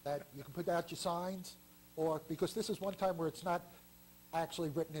that you can put out your signs? Or, because this is one time where it's not actually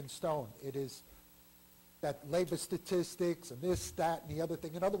written in stone. It is that labor statistics and this, that, and the other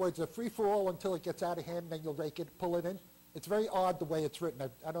thing. In other words, a free-for-all until it gets out of hand, and then you'll rake it, pull it in. It's very odd the way it's written.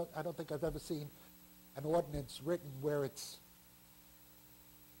 I don't think I've ever seen an ordinance written where it's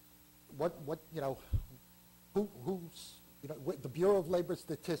who's the Bureau of Labor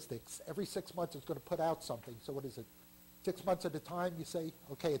Statistics every 6 months is going to put out something. So what is it? 6 months at a time, you say,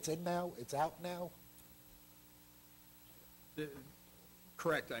 okay, it's in now, it's out now.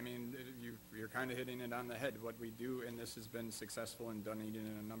 Correct. I mean, you're kind of hitting it on the head. What we do, and this has been successful in Dunedin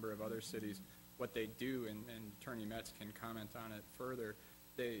and a number of other cities, what they do, and Attorney Metz can comment on it further,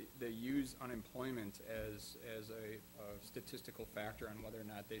 they use unemployment as a statistical factor on whether or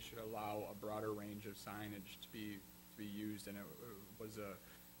not they should allow a broader range of signage to be used, and it was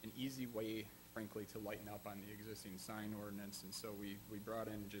an easy way, frankly, to lighten up on the existing sign ordinance, and so we brought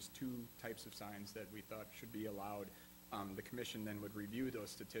in just 2 types of signs that we thought should be allowed. The commission then would review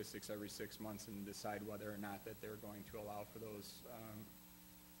those statistics every 6 months and decide whether or not that they're going to allow for those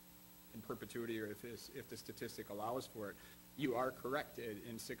in perpetuity, or if the statistic allows for it. You are correct.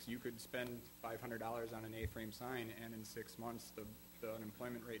 You could spend $500 on an A-frame sign, and in 6 months the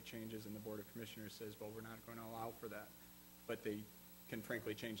unemployment rate changes, and the Board of Commissioners says, well, we're not going to allow for that. But they can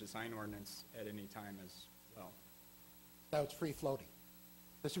frankly change the sign ordinance at any time as well. Now it's free floating.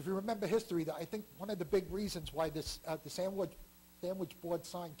 Because if you remember history, I think one of the big reasons why this, the sandwich board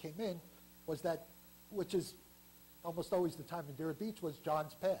sign came in was that, which is almost always the time in Deer Beach, was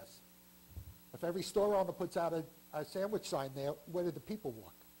John's Pass. If every store owner puts out a sandwich sign there, where do the people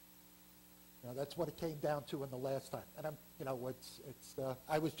walk? You know, that's what it came down to in the last time. And I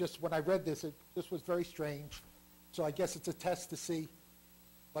was just, when I read this, this was very strange. So I guess it's a test to see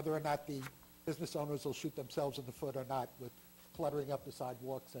whether or not the business owners will shoot themselves in the foot or not with cluttering up the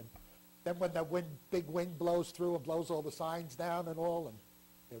sidewalks. And then when the big wind blows through and blows all the signs down and all, and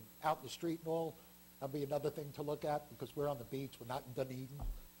they're out in the street and all, that'll be another thing to look at, because we're on the beach, we're not in Dunedin.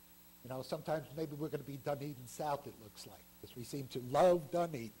 You know, sometimes maybe we're going to be Dunedin South, it looks like, because we seem to love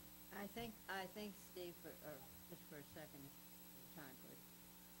Dunedin. I think, Steve, just for a second, time, please.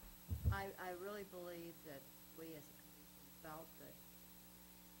 I really believe that we as a commission felt that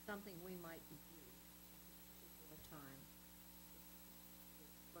something we might do at a particular time,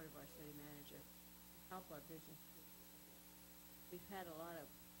 part of our city manager, to help our business people. We've had a lot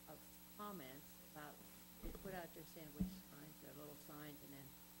of comments about, they put out their sandwich signs, their little signs, and then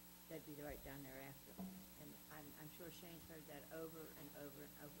they'd be right down there after them. And I'm sure Shane's heard that over and over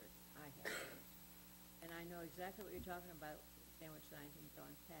and over. I have. And I know exactly what you're talking about, sandwich signs and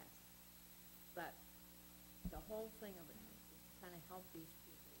John's Pass. But the whole thing of it is to kind of help these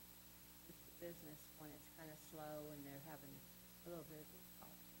people with the business when it's kind of slow and they're having a little bit of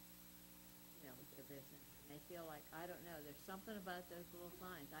difficulty, you know, with their business. And they feel like, I don't know, there's something about those little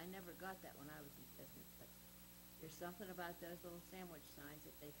signs. I never got that when I was in business, but there's something about those little sandwich signs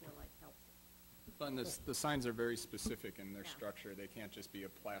that they feel like helps them. And the signs are very specific in their Yeah. structure. They can't just be a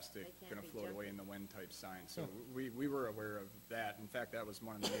plastic, They can't gonna be float away junky. in the wind type sign. So we were aware of that. In fact, that was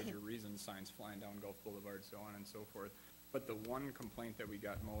one of the major reasons signs flying down Gulf Boulevard, so on and so forth. But the one complaint that we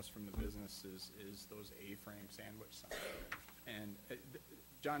got most from the businesses is those A-frame sandwich signs. And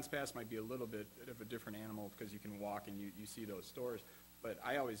John's Pass might be a little bit of a different animal because you can walk and you see those stores. But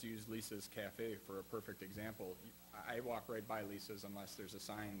I always use Lisa's Cafe for a perfect example. I walk right by Lisa's unless there's a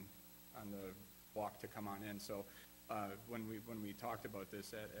sign on the walk to come on in. So when we talked about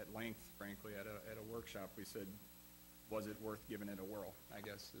this at length, frankly, at a workshop, we said, was it worth giving it a whirl, I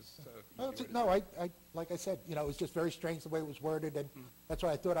guess is Well, easy way to no, say it. I like I said, you know, it was just very strange the way it was worded, and that's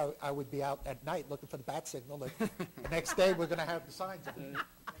why I thought I would be out at night looking for the bat signal, and the next day we're going to have the signs up.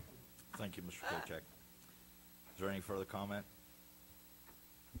 Thank you, Mr. Kochek. Is there any further comment?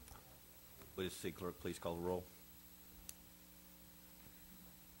 Please, City Clerk, please call the roll.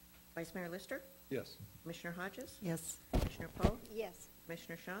 Vice Mayor Lister? Yes. Commissioner Hodges? Yes. Commissioner Poe? Yes.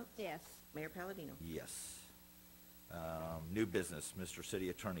 Commissioner Shant? Yes. Mayor Palladino? Yes. New business, Mr. City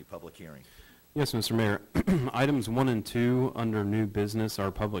Attorney, public hearing. Yes, Mr. Mayor. Items 1 and 2 under new business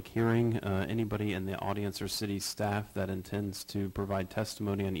are public hearing. Anybody in the audience or city staff that intends to provide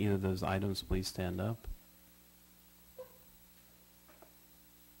testimony on either of those items, please stand up.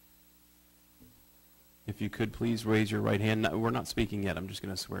 If you could, please raise your right hand. No, we're not speaking yet. I'm just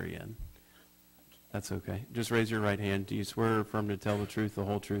going to swear you in. That's okay. Just raise your right hand. Do you swear or affirm to tell the truth, the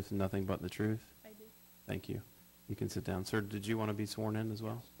whole truth, and nothing but the truth? I do. Thank you. You can sit down. Sir, did you want to be sworn in as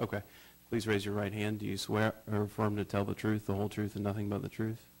well? Okay. Please raise your right hand. Do you swear or affirm to tell the truth, the whole truth, and nothing but the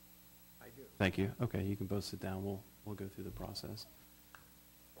truth? I do. Thank you. Okay, you can both sit down. We'll go through the process.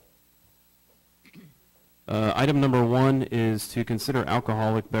 Item number 1 is to consider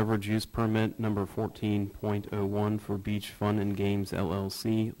alcoholic beverage use permit number 14.01 for Beach Fun and Games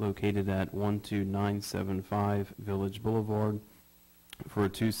LLC located at 12975 Village Boulevard for a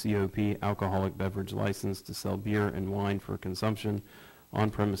 2-COP alcoholic beverage license to sell beer and wine for consumption on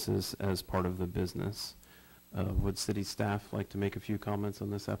premises as part of the business. Would city staff like to make a few comments on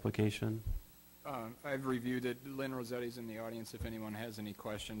this application? I've reviewed it. Lynn Rossetti's in the audience if anyone has any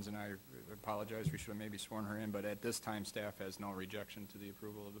questions, and I apologize, we should have maybe sworn her in, but at this time, staff has no rejection to the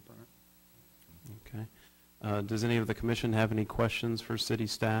approval of the permit. Okay. Does any of the commission have any questions for city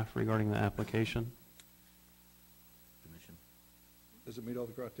staff regarding the application? Commission. Does it meet all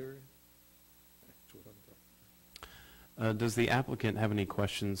the criteria? That's what I'm talking. Does the applicant have any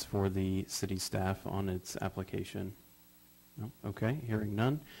questions for the city staff on its application? No? Okay, hearing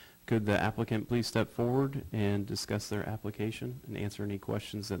none. Could the applicant please step forward and discuss their application and answer any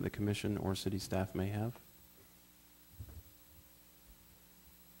questions that the commission or city staff may have?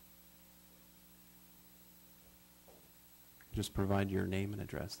 Just provide your name and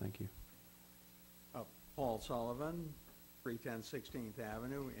address. Thank you. Paul Sullivan, 310 16th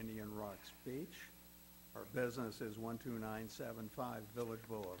Avenue, Indian Rocks Beach. Our business is 12975 Village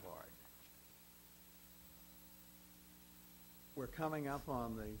Boulevard. we're coming up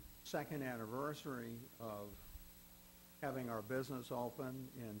on the second anniversary of having our business open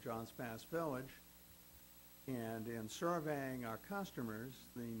in Johns Pass Village. And in surveying our customers,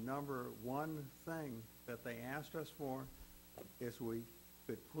 the number one thing that they asked us for is we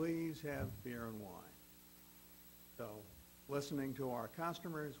could please have beer and wine. So, listening to our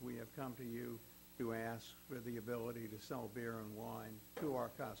customers, we have come to you to ask for the ability to sell beer and wine to our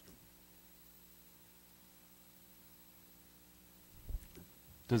customers.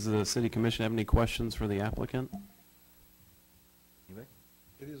 Does the city commission have any questions for the applicant? Anybody?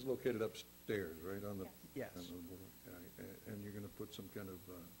 It is located upstairs, right, on the... Yes. on the board. And you're going to put some kind of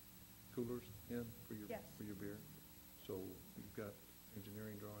coolers in for your beer? So you've got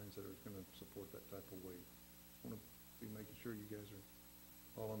engineering drawings that are going to support that type of weight. Just want to be making sure you guys are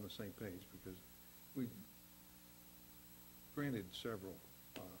all on the same page, because we granted several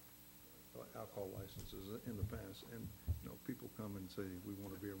alcohol licenses in the past, and, you know, people come and say, we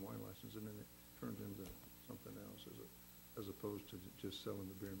want a beer and wine license, and then it turns into something else as opposed to just selling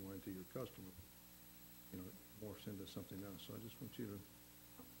the beer and wine to your customer. You know, it morphs into something else. So I just want you to,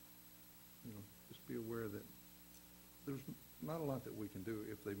 you know, just be aware that there's not a lot that we can do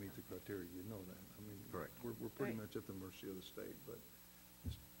if they meet the criteria. You know that. I mean, Correct. We're pretty much at the mercy of the state, but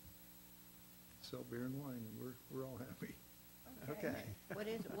just sell beer and wine, and we're all happy. Okay.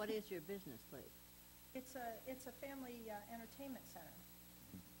 What is your business, please? It's a family entertainment center.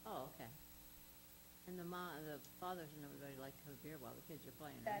 Oh, okay. And the fathers and everybody like to have beer while the kids are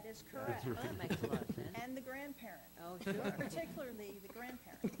playing, That right? is correct. Oh, that makes a lot of sense. And the grandparent. Oh, sure. Particularly the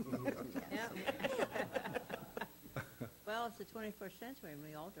grandparent. Yeah. Well, it's the 21st century, and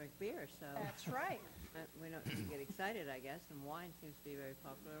we all drink beer, so. That's right. We don't get excited, I guess, and wine seems to be very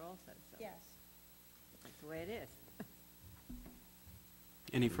popular also, so. Yes. That's the way it is.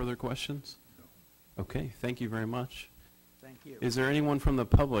 Any further questions? Okay, thank you very much. Thank you. Is there anyone from the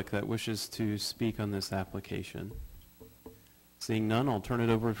public that wishes to speak on this application? Seeing none, I'll turn it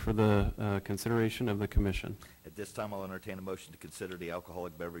over for the consideration of the commission. At this time, I'll entertain a motion to consider the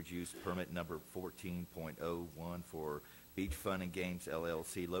alcoholic beverage use permit number 14.01 for Beach Fun and Games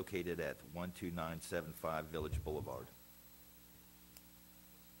LLC located at 12975 Village Boulevard.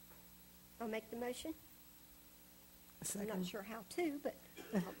 I'll make the motion. I'm not sure how to, but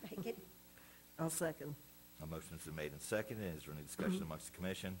I'll make it. I'll second. A motion has been made and seconded. Is there any discussion amongst the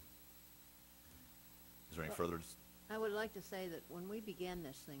commission? Is there any further? I would like to say that when we began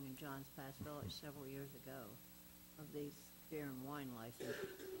this thing in Johns Pass Village several years ago, of these beer and wine licenses,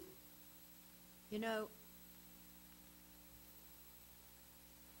 you know,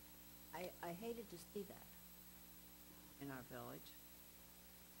 I hated to see that in our village.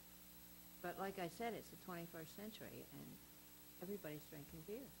 But like I said, it's the 21st century, and everybody's drinking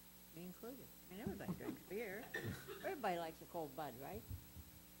beer, me included. I mean, everybody drinks beer. Everybody likes a cold Bud, right?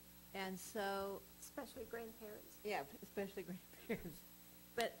 And so... Especially grandparents. Yeah, especially grandparents.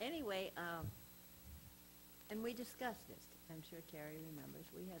 But anyway, and we discussed this. I'm sure Terry remembers.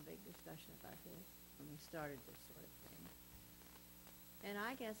 We had a big discussion about this when we started this sort of thing. And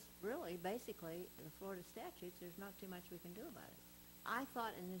I guess, really, basically, the Florida statutes, there's not too much we can do about it. I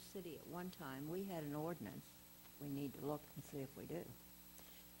thought in this city at one time, we had an ordinance, we need to look and see if we do,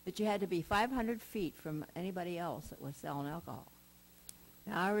 that you had to be 500 feet from anybody else that was selling alcohol.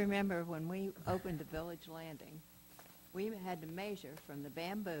 Now, I remember when we opened the Village Landing, we had to measure from the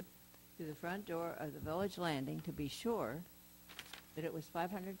bamboo to the front door of the Village Landing to be sure that it was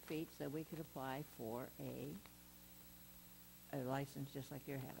 500 feet so we could apply for a license just like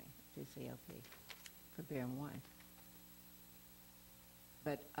you're having, CCOP, for beer and wine.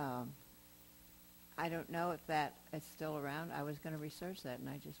 But I don't know if that is still around. I was going to research that, and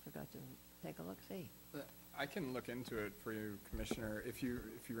I just forgot to take a look-see. I can look into it for you, Commissioner. If you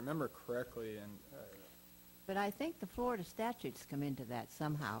remember correctly, and But I think the Florida statutes come into that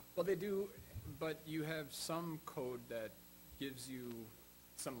somehow. well, they do, but you have some code that gives you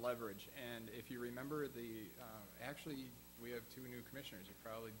some leverage. And if you remember, actually, we have two new commissioners. You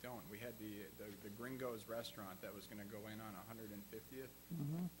probably don't. We had the Gringo's restaurant that was going to go in on 150th,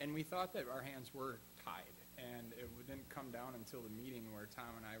 and we thought that our hands were tied. And it didn't come down until the meeting where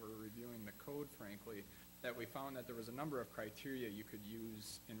Tom and I were reviewing the code, frankly, that we found that there was a number of criteria you could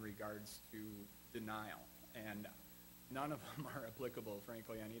use in regards to denial. And none of them are applicable,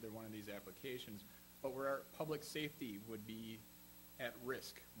 frankly, on either one of these applications. But where our public safety would be at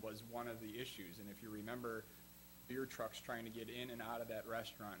risk was one of the issues. And if you remember, beer trucks trying to get in and out of that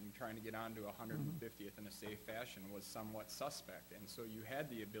restaurant and trying to get onto 150th in a safe fashion was somewhat suspect. And so you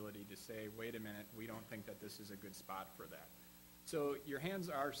had the ability to say, wait a minute, we don't think that this is a good spot for that. So your hands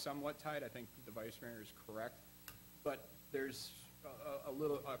are somewhat tied. I think the Vice Mayor is correct. But there's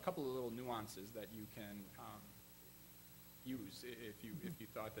a couple of little nuances that you can use if you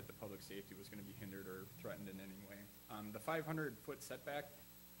thought that the public safety was going to be hindered or threatened in any way. The 500-foot setback,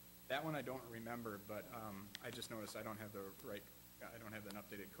 that one I don't remember, but I just noticed I don't have an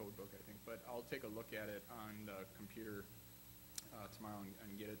updated code book, I think, but I'll take a look at it on the computer tomorrow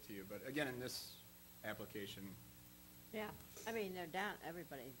and get it to you. But again, in this application, Yeah, I mean, they're down,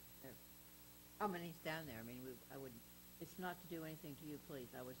 how many's down there? I mean, it's not to do anything to you,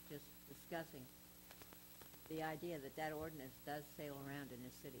 please. I was just discussing the idea that that ordinance does sail around in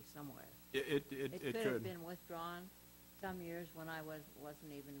this city somewhere. it It could have been withdrawn some years when I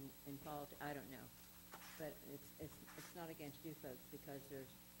wasn't even in politics, I don't know. But it's not against you folks because there's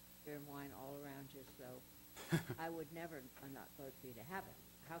beer and wine all around you, so I would never not vote for you to have it.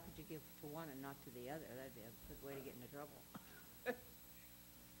 How could you give to one and not to the other? That'd be a good way to get into trouble.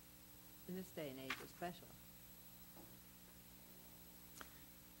 In this day and age especially.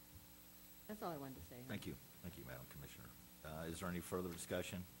 That's all I wanted to say. Thank you. Thank you, Madam Commissioner. Is there any further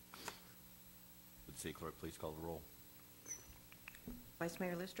discussion? Would the city clerk please call the roll? Vice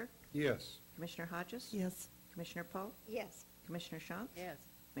Mayor Lister? Yes. Commissioner Hodges? Yes. Commissioner Poe? Yes. Commissioner Schantz? Yes.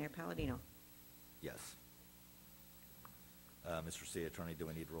 Mayor Palladino? Yes. Mr. City Attorney, do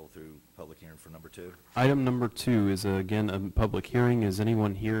we need to roll through public hearing for number 2? Item number 2 is, again, a public hearing. Is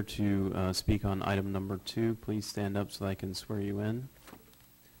anyone here to speak on item number 2? Please stand up so I can swear you in.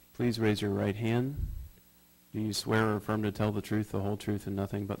 Please raise your right hand. Do you swear or affirm to tell the truth, the whole truth, and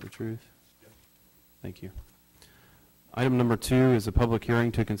nothing but the truth? Yes. Thank you. Item number 2 is a public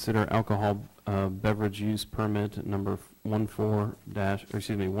hearing to consider alcohol beverage use permit number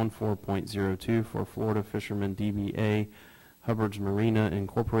 14.02 for Florida Fisherman DBA Hubbard's Marina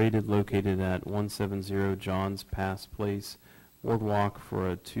Incorporated, located at 170 Johns Pass Place, Boardwalk, for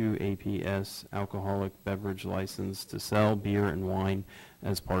a 2 APS alcoholic beverage license to sell beer and wine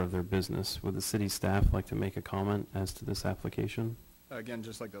as part of their business. Would the city staff like to make a comment as to this application? again,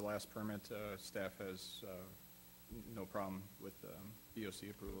 just like the last permit, staff has no problem with BOC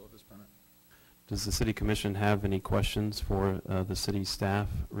approval of this permit. Does the city commission have any questions for the city staff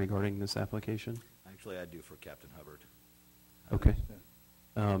regarding this application? Actually, I do for Captain Hubbard. Okay.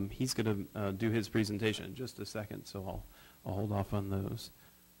 He's going to do his presentation in just a second, so I'll hold off on those.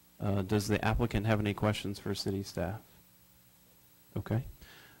 Does the applicant have any questions for city staff? Okay.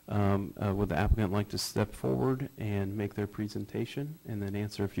 Would the applicant like to step forward and make their presentation and then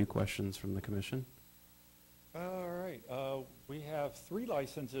answer a few questions from the commission? All right. We have 3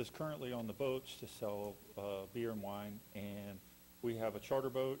 licenses currently on the boats to sell beer and wine, and we have a charter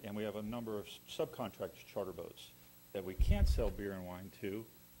boat, and we have a number of subcontracted charter boats that we can't sell beer and wine to,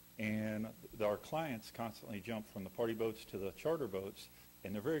 and our clients constantly jump from the party boats to the charter boats,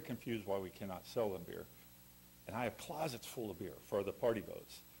 and they're very confused why we cannot sell them beer. And I have closets full of beer for the party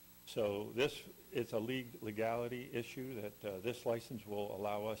boats. So this is a legality issue that this license will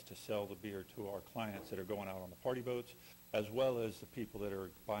allow us to sell the beer to our clients that are going out on the party boats, as well as the people that are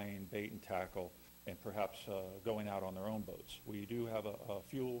buying bait and tackle and perhaps going out on their own boats. We do have a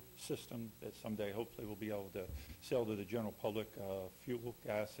fuel system that someday hopefully we'll be able to sell to the general public, fuel,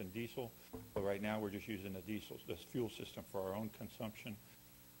 gas, and diesel. But right now we're just using this fuel system for our own consumption.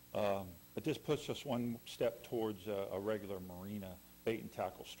 But this puts us one step towards a regular marina bait and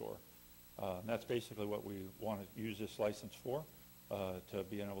tackle store. And that's basically what we want to use this license for, to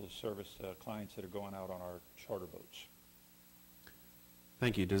be able to service clients that are going out on our charter boats.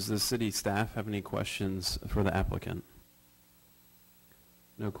 Thank you. Does the city staff have any questions for the applicant?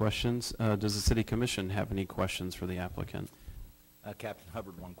 No questions. Does the city commission have any questions for the applicant? Captain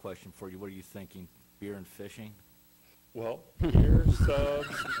Hubbard, one question for you. What are you thinking, beer and fishing? Well, beer,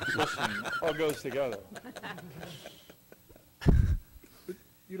 subs, fishing, all goes together.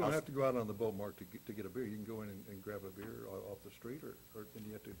 You don't have to go out on the boat, Mark, to get a beer. You can go in and grab a beer off the street, or and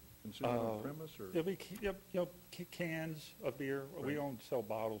you have to consume it on premise, or? There'll be cans of beer. Right. We don't sell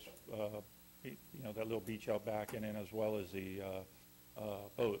bottles, that little beach out back, and then as well as the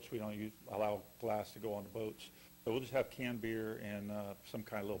boats. We don't allow glass to go on the boats. So we'll just have canned beer and some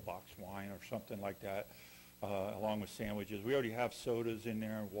kind of little box wine or something like that, along with sandwiches. We already have sodas in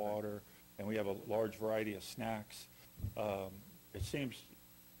there and water, and we have a large variety of snacks. It seems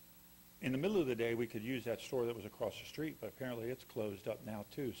in the middle of the day we could use that store that was across the street, but apparently it's closed up now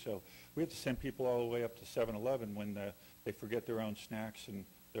too. So we have to send people all the way up to 7-Eleven when they forget their own snacks and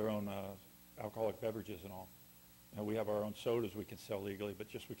their own alcoholic beverages and all. We have our own sodas we can sell legally, but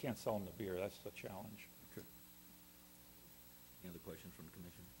just we can't sell them the beer. That's the challenge. Okay. Any other questions from the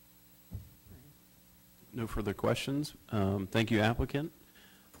commission? No further questions. Thank you, applicant.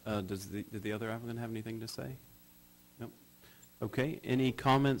 Did the other applicant have anything to say? Nope. Okay, any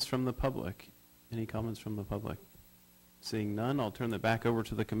comments from the public? Any comments from the public? Seeing none, I'll turn it back over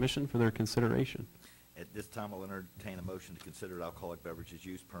to the commission for their consideration. At this time, I'll entertain a motion to consider alcoholic beverages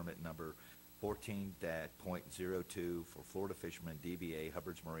use permit number 14.02 for Florida Fishermen DBA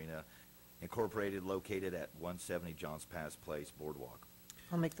Hubbard's Marina Incorporated, located at 170 Johns Pass Place Boardwalk.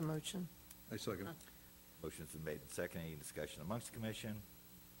 I'll make the motion. I second. Motion's been made and seconded. Any discussion amongst the commission?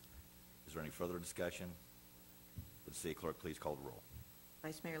 Is there any further discussion? Would the city clerk please call the roll?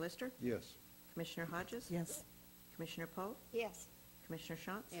 Vice Mayor Lister? Yes. Commissioner Hodges? Yes. Commissioner Poe? Yes. Commissioner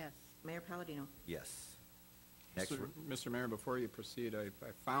Shantz? Yes. Mayor Palladino? Yes. Next, Mr. Mayor, before you proceed, I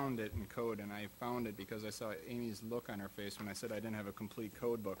found it in code, and I found it because I saw Amy's look on her face when I said I didn't have a complete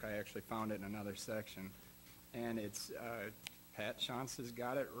code book. I actually found it in another section. And it's, Pat Shantz has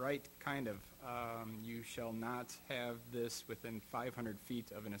got it right, kind of. You shall not have this within 500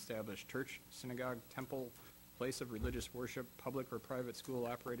 feet of an established church, synagogue, temple, place of religious worship, public or private school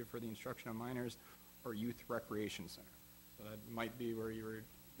operated for the instruction of minors, or youth recreation center. So that might be where you were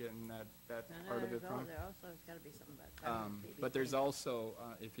getting that part of it from. There also has got to be something about But there's also,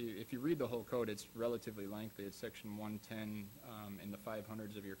 if you read the whole code, it's relatively lengthy. It's section 110 in the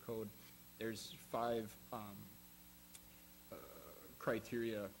 500s of your code. There's 5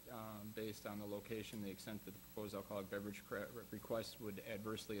 criteria based on the location, the extent that the proposed alcoholic beverage request would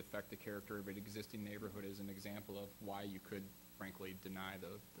adversely affect the character of an existing neighborhood, is an example of why you could frankly deny the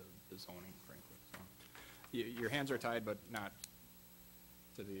zoning, frankly. So your hands are tied, but not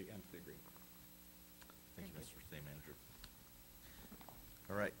to the nth degree. thank you, Mr. City Manager.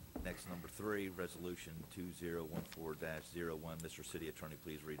 All right, next, number 3, resolution 2014-01. Mr. City Attorney,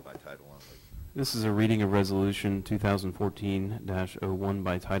 please read by title only. This is a reading of Resolution 2014-01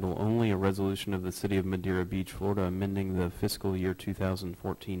 by title only, a resolution of the City of Madeira Beach, Florida, amending the fiscal year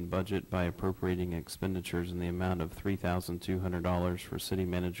 2014 budget by appropriating expenditures in the amount of $3,200 for city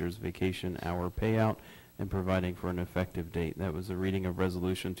manager's vacation hour payout and providing for an effective date. That was a reading of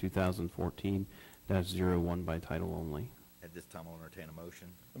Resolution 2014-01 by title only. At this time, I'll entertain a motion.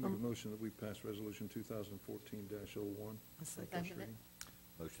 I make a motion that we pass Resolution 2014-01. A second. First reading.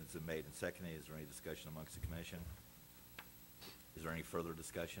 Motion's been made and seconded. Is there any discussion amongst the commission? Is there any further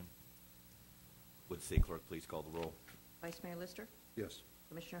discussion? Would the city clerk please call the roll? Vice Mayor Lister? Yes.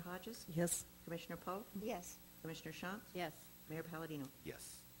 Commissioner Hodges? Yes. Commissioner Poe? Yes. Commissioner Shantz? Yes. Mayor Palladino?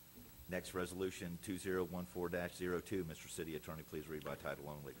 Yes. Next, resolution 2014-02. Mr. City Attorney, please read by title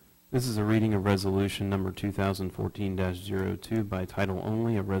only. This is a reading of Resolution Number 2014-02 by title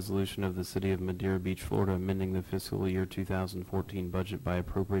only, a resolution of the City of Madeira Beach, Florida, amending the fiscal year 2014 budget by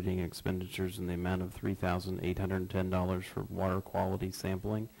appropriating expenditures in the amount of $3,810 for water quality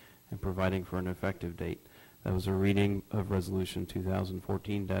sampling and providing for an effective date. That was a reading of Resolution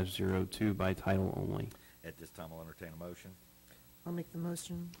 2014-02 by title only. At this time, I'll entertain a motion. I'll make the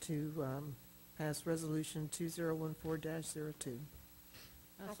motion to pass Resolution 2014-02.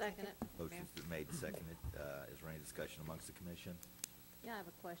 I'll second it. Mayor. Motion's been made and seconded. Is there any discussion amongst the commission? Yeah, I have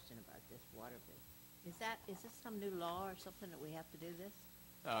a question about this water business. Is this some new law or something that we have to do this?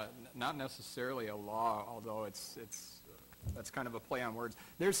 Not necessarily a law, although that's kind of a play on words.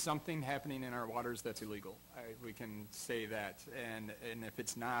 There's something happening in our waters that's illegal. We can say that, and if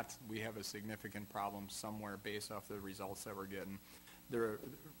it's not, we have a significant problem somewhere based off the results that we're getting.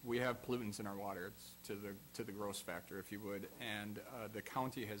 We have pollutants in our water. It's to the gross factor, if you would, and the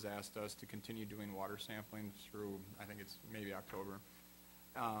county has asked us to continue doing water sampling through, I think it's maybe October.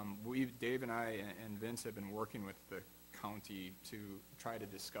 Dave and I and Vince have been working with the county to try to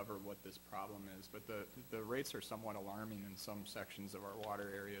discover what this problem is, but the rates are somewhat alarming in some sections of our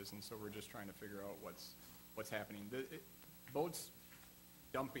water areas, and so we're just trying to figure out what's happening. Boats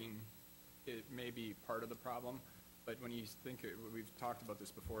dumping, it may be part of the problem, but when you think, we've talked about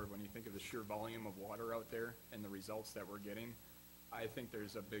this before, when you think of the sheer volume of water out there and the results that we're getting, I think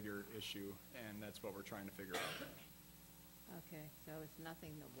there's a bigger issue, and that's what we're trying to figure out. Okay, so it's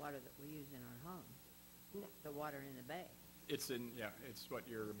nothing the water that we use in our homes, the water in the bay. It's what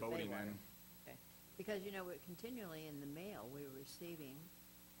you're The bay boating water. in. Okay, because, we're continually in the mail, we're receiving,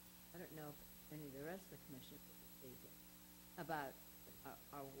 I don't know if any of the rest of the commission received it, about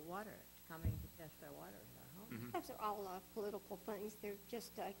our water, coming to test our water in our homes. Mhm. Those are all political things. They're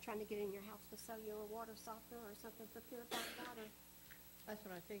just trying to get in your house to sell you a water softener or something for purified water. That's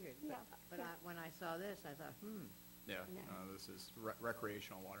what I figured. Yeah, But yeah. when I saw this, I thought, Yeah, No. this is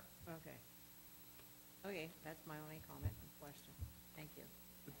recreational water. okay. Okay, that's my only comment and question. Thank you.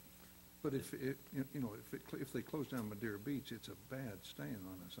 But if if they close down Madeira Beach, it's a bad stain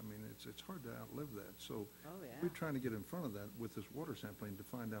on us. I mean, it's hard to outlive that. So Oh, yeah. we're trying to get in front of that with this water sampling to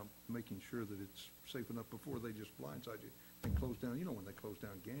find out, making sure that it's safe enough before they just blindside you. and close down, you know, when they close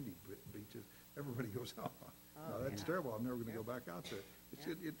down Gandy beaches, everybody goes, oh, no, that's terrible, I'm never gonna go back out there. It's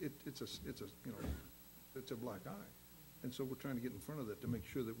a, you know, it's a black eye. And so we're trying to get in front of that to make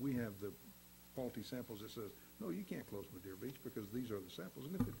sure that we have the faulty samples that says, no, you can't close Madeira Beach because these are the samples.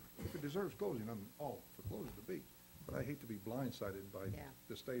 And if it deserves closing, I'm all for closing the beach. But I hate to be blindsided by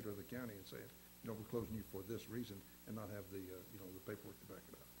the state or the county and saying, you know, we're closing you for this reason and not have the, you know, the paperwork to back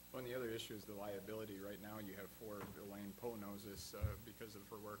it up. Well, and the other issue is the liability. Right now, you have 4, Elaine Poe knows this because of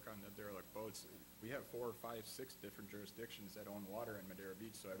her work on the derelict boats. We have 4, 5, 6 different jurisdictions that own water in Madeira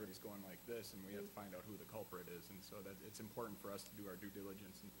Beach, so everybody's going like this, and we have to find out who the culprit is. And so that it's important for us to do our due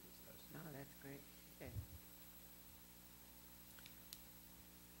diligence and do this test. Oh, that's great. Okay.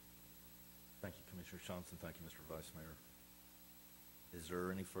 Thank you, Commissioner Johnson. Thank you, Mr. Vice Mayor. Is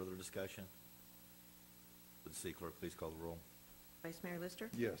there any further discussion? Would the city clerk please call the roll? Vice Mayor Lister?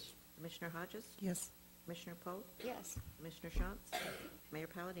 Yes. Commissioner Hodges? Yes. Commissioner Poe? Yes. Commissioner Shantz? Mayor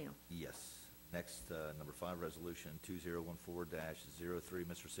Palladino? Yes. Next, number 5, Resolution 2014-03.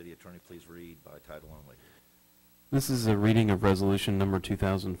 Mr. City Attorney, please read by title only. This is a reading of Resolution Number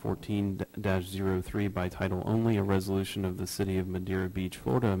 2014-03 by title only, a resolution of the City of Madeira Beach,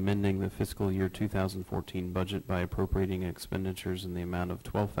 Florida, amending the fiscal year 2014 budget by appropriating expenditures in the amount of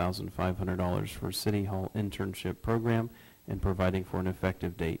 $12,500 for City Hall internship program and providing for an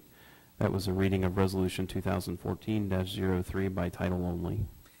effective date. That was a reading of Resolution 2014-03 by title only.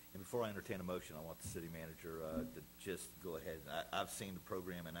 And before I entertain a motion, I want the city manager to just go ahead. I've seen the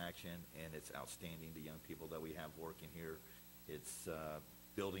program in action, and it's outstanding, the young people that we have working here. It's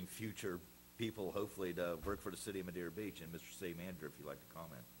building future people, hopefully, to work for the city of Madeira Beach. And Mr. City Manager, if you'd like to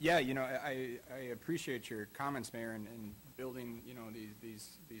comment. Yeah, you know, I appreciate your comments, Mayor, and building, you know,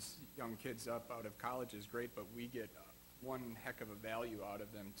 these young kids up out of college is great, but we get one heck of a value out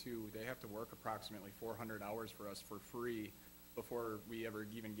of them, too. They have to work approximately 400 hours for us for free before we ever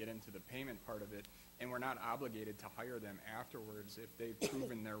even get into the payment part of it, and we're not obligated to hire them afterwards. If they've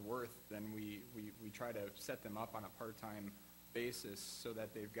proven their worth, then we try to set them up on a part-time basis so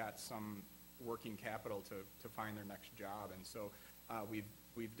that they've got some working capital to find their next job. And so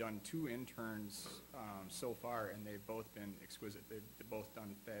we've done 2 interns so far, and they've both been exquisite. They've both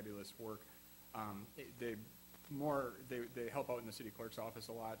done fabulous work. They help out in the city clerk's office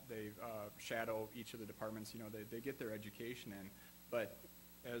a lot. They shadow each of the departments. You know, they get their education in. But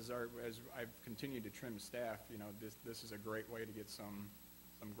as I've continued to trim staff, you know, this is a great way to get some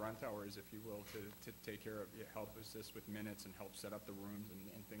grunt hours, if you will, to take care of, help assist with minutes and help set up the rooms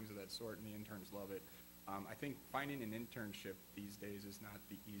and things of that sort. And the interns love it. I think finding an internship these days is not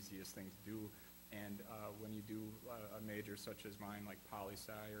the easiest thing to do. And when you do a major such as mine, like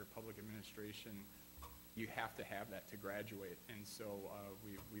poli-sci or public administration, you have to have that to graduate. And so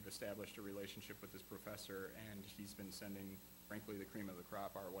we've established a relationship with this professor, and he's been sending, frankly, the cream of the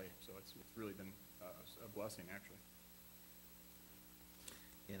crop our way. So it's really been a blessing, actually.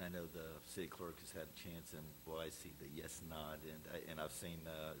 And I know the city clerk has had a chance, and boy, I see the yes nod, and I've seen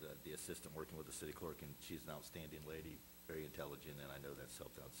the assistant working with the city clerk, and she's an outstanding lady, very intelligent, and I know that's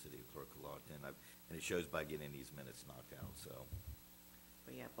helped out the city clerk a lot, and it shows by getting these minutes knocked out. So,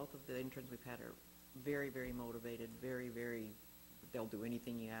 But yeah, both of the interns we've had are very, very motivated, very, they'll do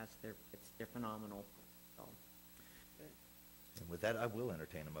anything you ask. They're phenomenal. So. and with that, I will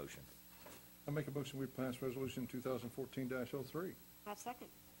entertain a motion. I make a motion we pass Resolution 2014-03. I'll second.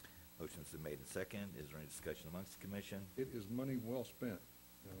 Motion's been made and second. Is there any discussion amongst the commission? It is money well spent.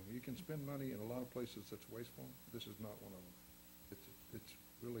 You know, you can spend money in a lot of places that's wasteful. This is not one of them. It's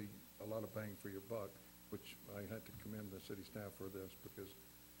really a lot of bang for your buck, which I had to commend the city staff for this, because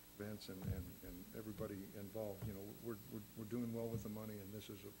Vince and everybody involved, you know, we're doing well with the money, and this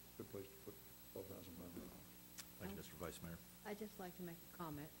is a good place to put $12,500. Thank you, Mr. Vice Mayor. I'd just like to make a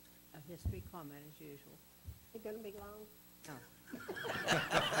comment, a history comment as usual. It's going to be long. No.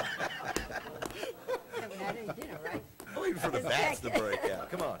 Haven't had any dinner, right? I'm waiting for the bats to break out.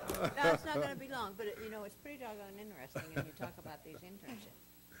 Come on. No, it's not going to be long, but, you know, it's pretty doggone interesting when you talk about these internships.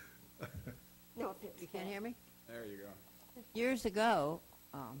 No offense. You can't hear me? There you go. Years ago,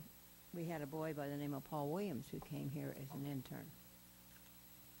 we had a boy by the name of Paul Williams who came here as an intern.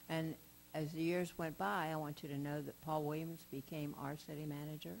 And as the years went by, I want you to know that Paul Williams became our city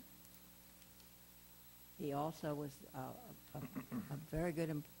manager. He also was a very good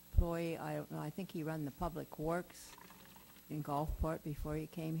employee. I don't know, I think he ran the public works in Gulfport before he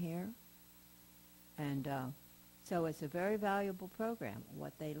came here. And so it's a very valuable program,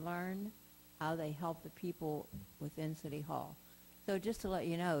 what they learn, how they help the people within City Hall. So just to let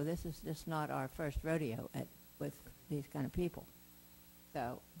you know, this is just not our first rodeo with these kind of people.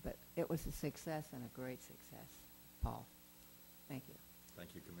 So, but it was a success and a great success, Paul. Thank you.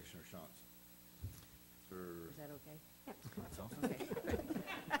 Thank you, Commissioner Shantz. Is that okay? That's all. Okay.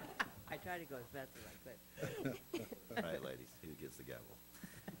 I tried to go as fast as I could. All right, ladies, who gets the gavel?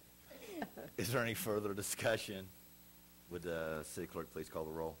 Is there any further discussion? Would the city clerk please call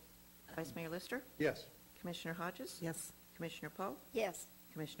the roll? Vice Mayor Lister? Yes. Commissioner Hodges? Yes. Commissioner Poe? Yes.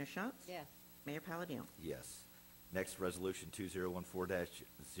 Commissioner Shantz? Yes. Mayor Palladino? Yes. Next, Resolution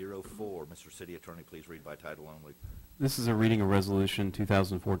 2014-04. Mr. City Attorney, please read by title only. This is a reading of Resolution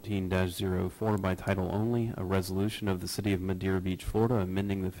 2014-04 by title only, a resolution of the City of Madeira Beach, Florida,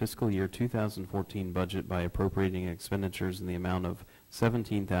 amending the fiscal year 2014 budget by appropriating expenditures in the amount of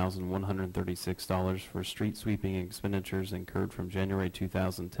 $17,136 for street sweeping expenditures incurred from January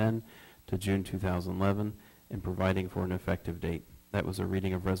 2010 to June 2011, and providing for an effective date. That was a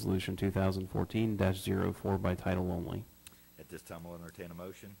reading of Resolution 2014-04 by title only. At this time, I'll entertain a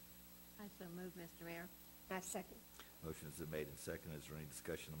motion. I so move, Mr. Mayor. I second. Motion has been made and seconded. Is there any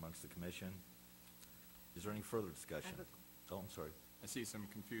discussion amongst the commission? Is there any further discussion? Oh, I'm sorry. I see some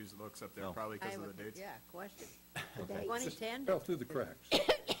confused looks up there, Oh. probably because of the dates. Yeah, question. The dates. 2010, Fell through the cracks.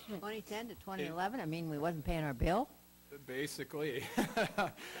 2010 to 2011, I mean, we wasn't paying our bill? Basically.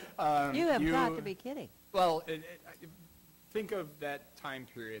 You have got to be kidding. Well, think of that time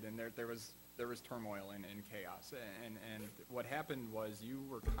period, and there was turmoil and chaos. And what happened was you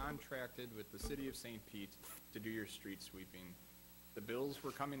were contracted with the city of St. Pete to do your street sweeping. The bills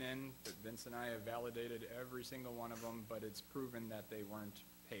were coming in, Vince and I have validated every single one of them, but it's proven that they weren't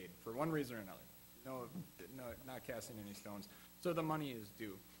paid for one reason or another. No, not casting any stones. So the money is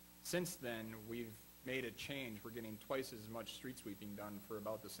due. Since then, we've made a change. We're getting twice as much street sweeping done for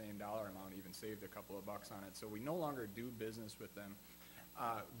about the same dollar amount, even saved a couple of bucks on it. So we no longer do business with them.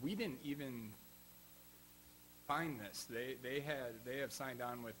 We didn't even find this. They have signed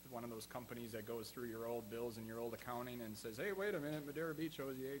on with one of those companies that goes through your old bills and your old accounting and says, hey, wait a minute, Madeira Beach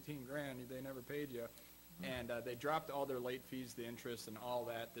owes you 18 grand. They never paid you. And they dropped all their late fees, the interest, and all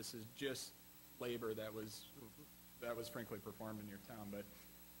that. This is just labor that was frankly performed in your town. But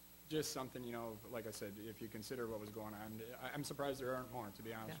just something, like I said, if you consider what was going on, I'm surprised there aren't more, to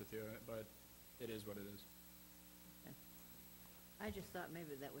be honest with you, but it is what it is. I just thought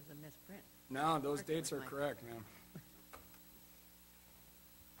maybe that was a misprint. No, those Marking dates are was my- correct, ma'am.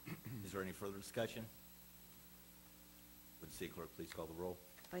 Is there any further discussion? Would the city clerk please call the roll?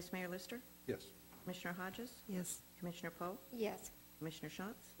 Vice Mayor Lister? Yes. Commissioner Hodges? Yes. Commissioner Poe? Yes. Commissioner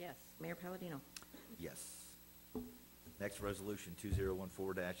Shantz? Yes. Mayor Palladino? Yes. Next, Resolution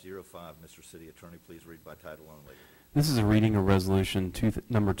 2014-05. Mr. City Attorney, please read by title only. This is a reading of Resolution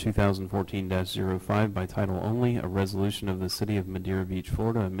number 2014-05 by title only, a resolution of the City of Madeira Beach,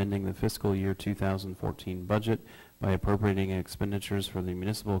 Florida, amending the fiscal year 2014 budget by appropriating expenditures for the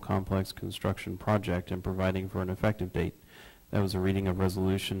municipal complex construction project and providing for an effective date. That was a reading of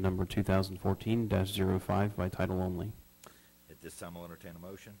Resolution number 2014-05 by title only. At this time, I'll entertain a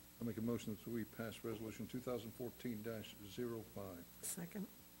motion. I make a motion that we pass Resolution 2014-05. Second.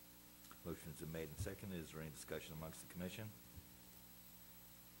 Motion has been made and seconded. Is there any discussion amongst the commission?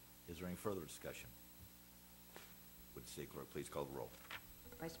 Is there any further discussion? Would the city clerk please call the roll?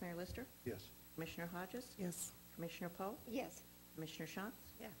 Vice Mayor Lister? Yes. Commissioner Hodges? Yes. Commissioner Poe? Yes. Commissioner Shantz?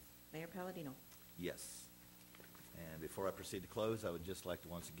 Yes. Mayor Palladino? Yes. And before I proceed to close, I would just like to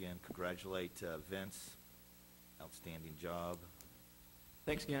once again congratulate Vince. Outstanding job.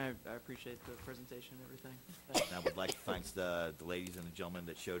 Thanks again. I appreciate the presentation and everything. And I would like to thank the ladies and the gentlemen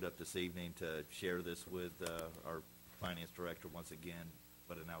that showed up this evening to share this with our finance director once again.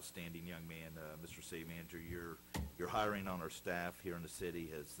 What an outstanding young man, Mr. City Manager. Your hiring on our staff here in the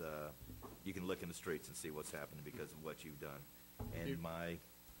city has, you can look in the streets and see what's happening because of what you've done. And my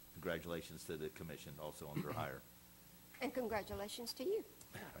congratulations to the commission also on their hire. And congratulations to you.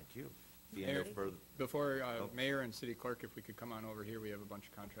 Thank you. Mayor, before Oh. Mayor and City Clerk, if we could come on over here, we have a bunch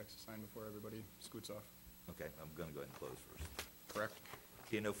of contracts to sign before everybody scoots off. Okay, I'm going to go ahead and close first. Correct.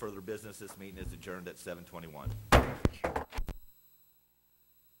 Being no further business, this meeting is adjourned at 7:21.